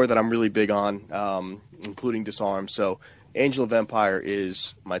four that I'm really big on, including Disarm. So Angel of Empire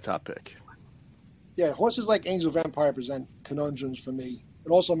is my top pick. Yeah, horses like Angel of Empire present conundrums for me,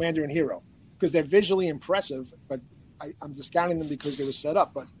 and also Mandarin Hero, because they're visually impressive, but I'm discounting them because they were set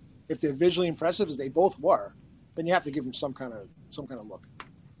up. But if they're visually impressive, as they both were, then you have to give them some kind of look.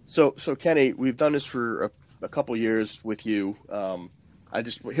 So Kenny, we've done this for a couple years with you.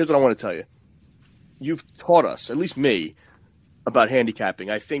 Here's what I want to tell you. You've taught us, at least me, about handicapping.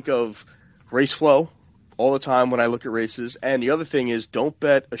 I think of race flow all the time when I look at races. And the other thing is, don't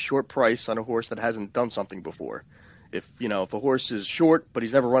bet a short price on a horse that hasn't done something before. If a horse is short, but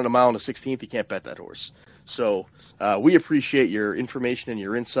he's never run a mile on the 16th, you can't bet that horse. So we appreciate your information and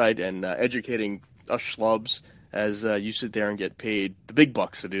your insight and educating us schlubs as you sit there and get paid the big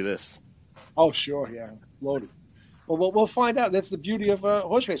bucks to do this. Oh, sure, yeah, loaded. Well, we'll find out. That's the beauty of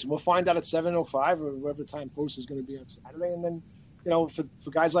horse racing. We'll find out at 7:05 or whatever time post is going to be on Saturday, and then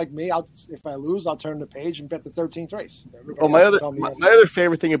for guys like me, if I lose, I'll turn the page and bet the 13th race. Well, my other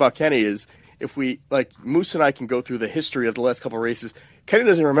favorite thing about Kenny is if we, like Moose and I, can go through the history of the last couple of races. Kenny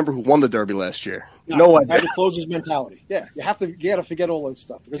doesn't remember who won the Derby last year. No idea. I have the closer's mentality. Yeah, you got to forget all that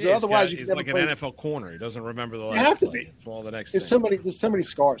stuff because otherwise he's like an NFL corner. He doesn't remember the last. You have to play. be. It's all the next. There's so many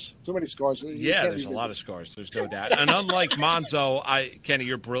scars. So many scars. Yeah, there's a lot of scars. There's no doubt. And unlike Monzo, Kenny,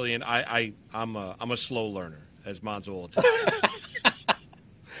 you're brilliant. I'm a slow learner, as Monzo will tell you.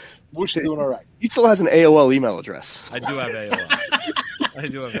 Moose is doing all right. He still has an AOL email address. I do have AOL. I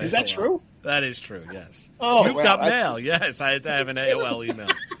do have AOL. Is that true? That is true, yes. Oh, You've got mail. Yes, I have an AOL email.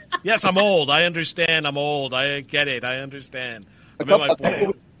 Yes, I'm old. I understand I'm old. I get it. I understand. I'm in my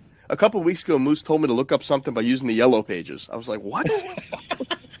 40s. A couple of weeks ago, Moose told me to look up something by using the yellow pages. I was like, what?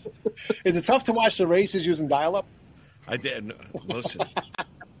 Is it tough to watch the races using dial-up? I did. Listen,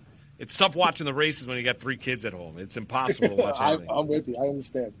 it's tough watching the races when you got 3 kids at home. It's impossible to watch anything. I'm with you. I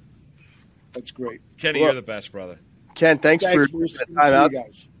understand. That's great. Kenny, you're the best, brother. Ken, thanks for Bruce. the time out.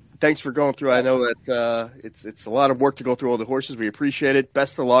 Guys. Thanks for going through. I know that it's a lot of work to go through all the horses. We appreciate it.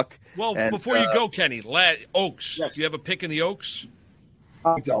 Best of luck. Well, and, before you go, Kenny, Oaks. Yes. Do you have a pick in the Oaks?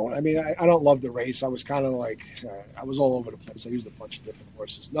 I don't. I mean, I don't love the race. I was kind of like, I was all over the place. I used a bunch of different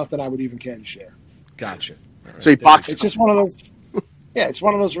horses. Nothing I would even care to share. Gotcha. Right. So he boxed. It's just one of those. Yeah, it's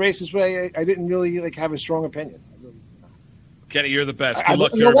one of those races where I didn't really have a strong opinion. Kenny, you're the best. Good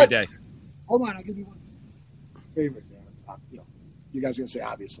luck to every day. Hold on, I'll give you one favorite. You guys are gonna say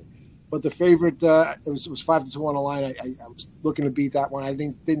obviously, but the favorite it was 5-2 on the line. I was looking to beat that one. I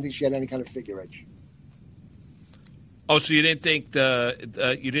didn't think she had any kind of figure edge. Oh, so you didn't think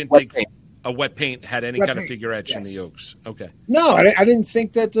a wet paint had any kind of figure edge in the Oaks? Okay. No, I didn't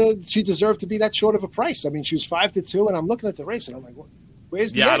think that she deserved to be that short of a price. I mean, she was 5-2, and I'm looking at the race, and I'm like,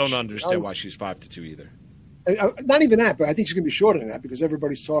 where's the edge? I don't understand why she's 5-2 either. Not even that, but I think she's going to be shorter than that because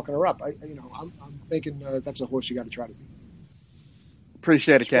everybody's talking her up. I'm thinking that's a horse you got to try to beat.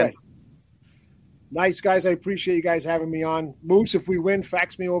 Appreciate it, Ken. Right. Nice, guys. I appreciate you guys having me on. Moose, if we win,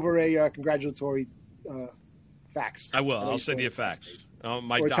 fax me over a congratulatory fax. I will. I'll send you a fax.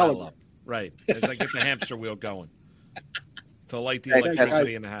 My or dial-up. Right. As I get the hamster wheel going. To light the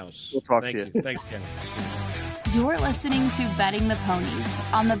electricity in the house. We'll talk Thank to you. Thanks, Ken. You're listening to Betting the Ponies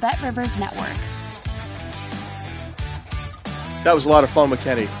on the Bet Rivers Network. That was a lot of fun with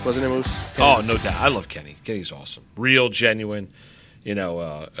Kenny, wasn't it, Moose? Oh, no doubt. I love Kenny. Kenny's awesome. Real, genuine,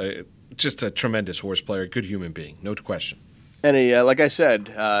 just a tremendous horse player, good human being, no question. And like I said,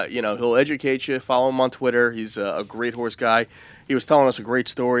 he'll educate you. Follow him on Twitter. He's a great horse guy. He was telling us a great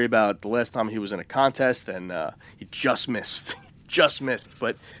story about the last time he was in a contest, and he just missed.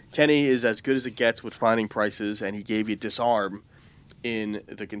 But Kenny is as good as it gets with finding prices, and he gave you disarm in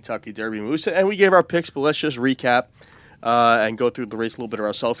the Kentucky Derby, Moose. And we gave our picks, but let's just recap and go through the race a little bit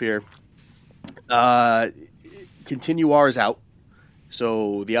ourselves here. Continuar is out,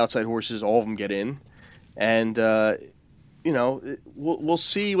 so the outside horses, all of them get in. And, we'll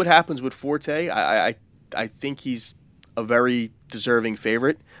see what happens with Forte. I think he's a very deserving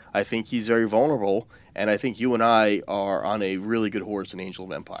favorite. I think he's very vulnerable, and I think you and I are on a really good horse in Angel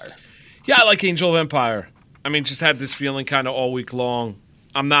of Empire. Yeah, I like Angel of Empire. I mean, just had this feeling kind of all week long.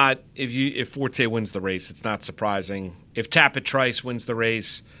 I'm not if Forte wins the race, it's not surprising. If Tapit Trice wins the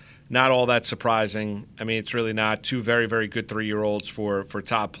race, not all that surprising. I mean, it's really not. 2 very, very good 3-year-olds for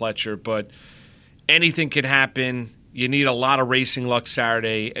Todd Pletcher, but anything can happen. You need a lot of racing luck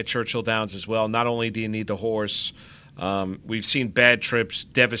Saturday at Churchill Downs as well. Not only do you need the horse, we've seen bad trips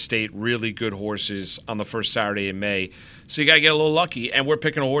devastate really good horses on the first Saturday in May. So you got to get a little lucky, and we're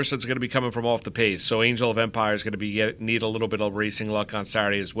picking a horse that's going to be coming from off the pace. So Angel of Empire is going to need a little bit of racing luck on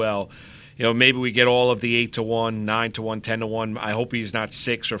Saturday as well. Maybe we get all of the 8-1, 9-1, 10-1. I hope he's not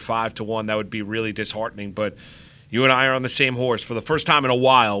 6 or 5-1. That would be really disheartening. But you and I are on the same horse. For the first time in a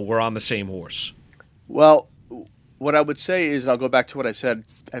while, we're on the same horse. Well, what I would say is, and I'll go back to what I said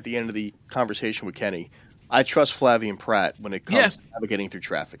at the end of the conversation with Kenny, I trust Flavian Pratt when it comes to navigating through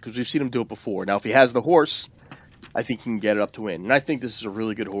traffic because we've seen him do it before. Now, if he has the horse, I think he can get it up to win. And I think this is a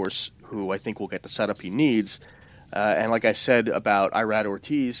really good horse who I think will get the setup he needs. And like I said about Irad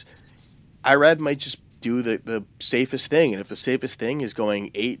Ortiz, Irad might just do the safest thing. And if the safest thing is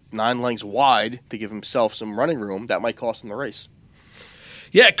going 8-9 lengths wide to give himself some running room, that might cost him the race.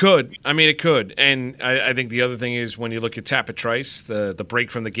 Yeah, it could. I mean, it could. And I think the other thing is when you look at Tapit Trice, the break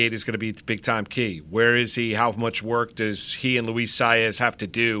from the gate is going to be the big-time key. Where is he? How much work does he and Luis Saez have to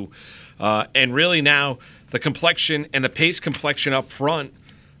do? And really now the complexion and the pace complexion up front,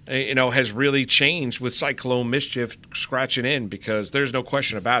 has really changed with Cyclone Mischief scratching in because there's no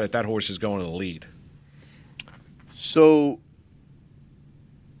question about it. That horse is going to the lead. So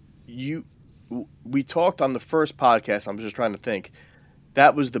we talked on the first podcast. I'm just trying to think.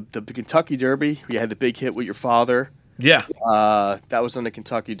 That was the Kentucky Derby. You had the big hit with your father. Yeah. That was on the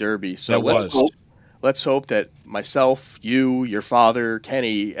Kentucky Derby. So let's hope that myself, you, your father,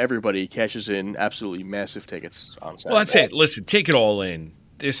 Kenny, everybody cashes in absolutely massive tickets on Saturday. Well, that's it. Listen, take it all in.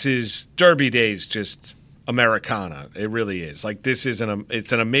 This is Derby Days, just Americana. It really is. Like, this is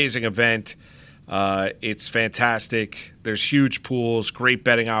it's an amazing event. It's fantastic. There's huge pools, great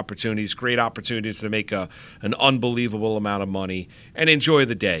betting opportunities, great opportunities to make an unbelievable amount of money and enjoy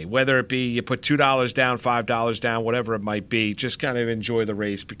the day. Whether it be you put $2 down, $5 down, whatever it might be, just kind of enjoy the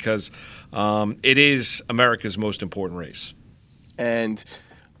race because it is America's most important race. And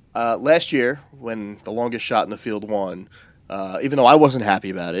last year, when the longest shot in the field won, even though I wasn't happy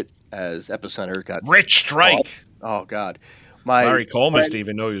about it, as Epicenter got Rich Strike. Oh God, Larry Coleman didn't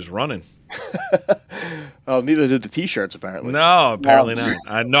even know he was running. Oh, neither did the T-shirts apparently. No, apparently not.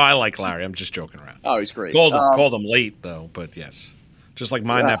 I like Larry. I'm just joking around. Oh, he's great. Called him late though, but yes, just like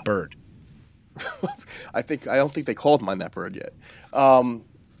Mind That Bird. I don't think they called Mind That Bird yet.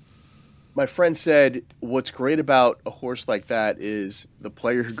 My friend said, what's great about a horse like that is the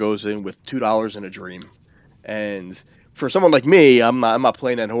player who goes in with $2 in a dream. And for someone like me, I'm not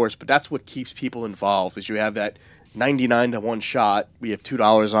playing that horse, but that's what keeps people involved is you have that 99-1 shot. We have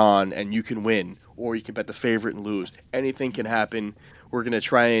 $2 on, and you can win, or you can bet the favorite and lose. Anything can happen. We're going to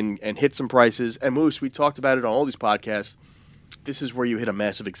try and hit some prices. And Moose, we talked about it on all these podcasts. This is where you hit a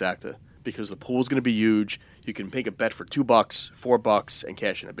massive exacta because the pool is going to be huge. You can make a bet for $2, $4, and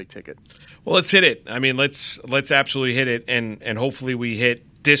cash in a big ticket. Well, let's hit it. I mean, let's absolutely hit it, and hopefully we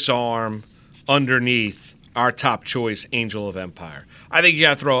hit disarm underneath our top choice, Angel of Empire. I think you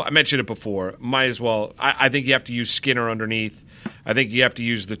got to throw. I mentioned it before. Might as well. I think you have to use Skinner underneath. I think you have to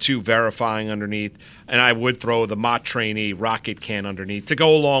use the 2 verifying underneath, and I would throw the Mott trainee Rocket Can underneath to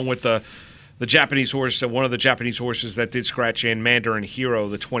go along with the Japanese horse, one of the Japanese horses that did scratch in, Mandarin Hero,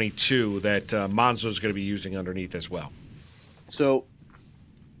 the 22, that Monzo is going to be using underneath as well. So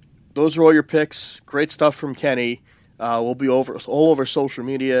those are all your picks. Great stuff from Kenny. We'll be all over social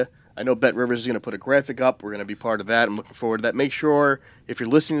media. I know Bet Rivers is going to put a graphic up. We're going to be part of that. I'm looking forward to that. Make sure, if you're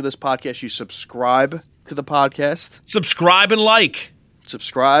listening to this podcast, you subscribe to the podcast. Subscribe and like.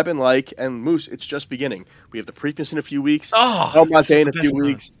 And Moose, it's just beginning. We have the Preakness in a few weeks. El Monte in a few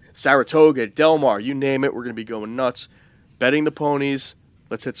weeks. Saratoga, Del Mar, you name it. We're going to be going nuts. Betting the ponies.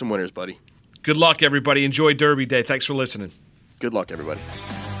 Let's hit some winners, buddy. Good luck, everybody. Enjoy Derby Day. Thanks for listening. Good luck, everybody.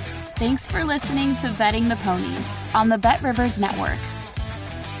 Thanks for listening to Betting the Ponies on the Bet Rivers Network.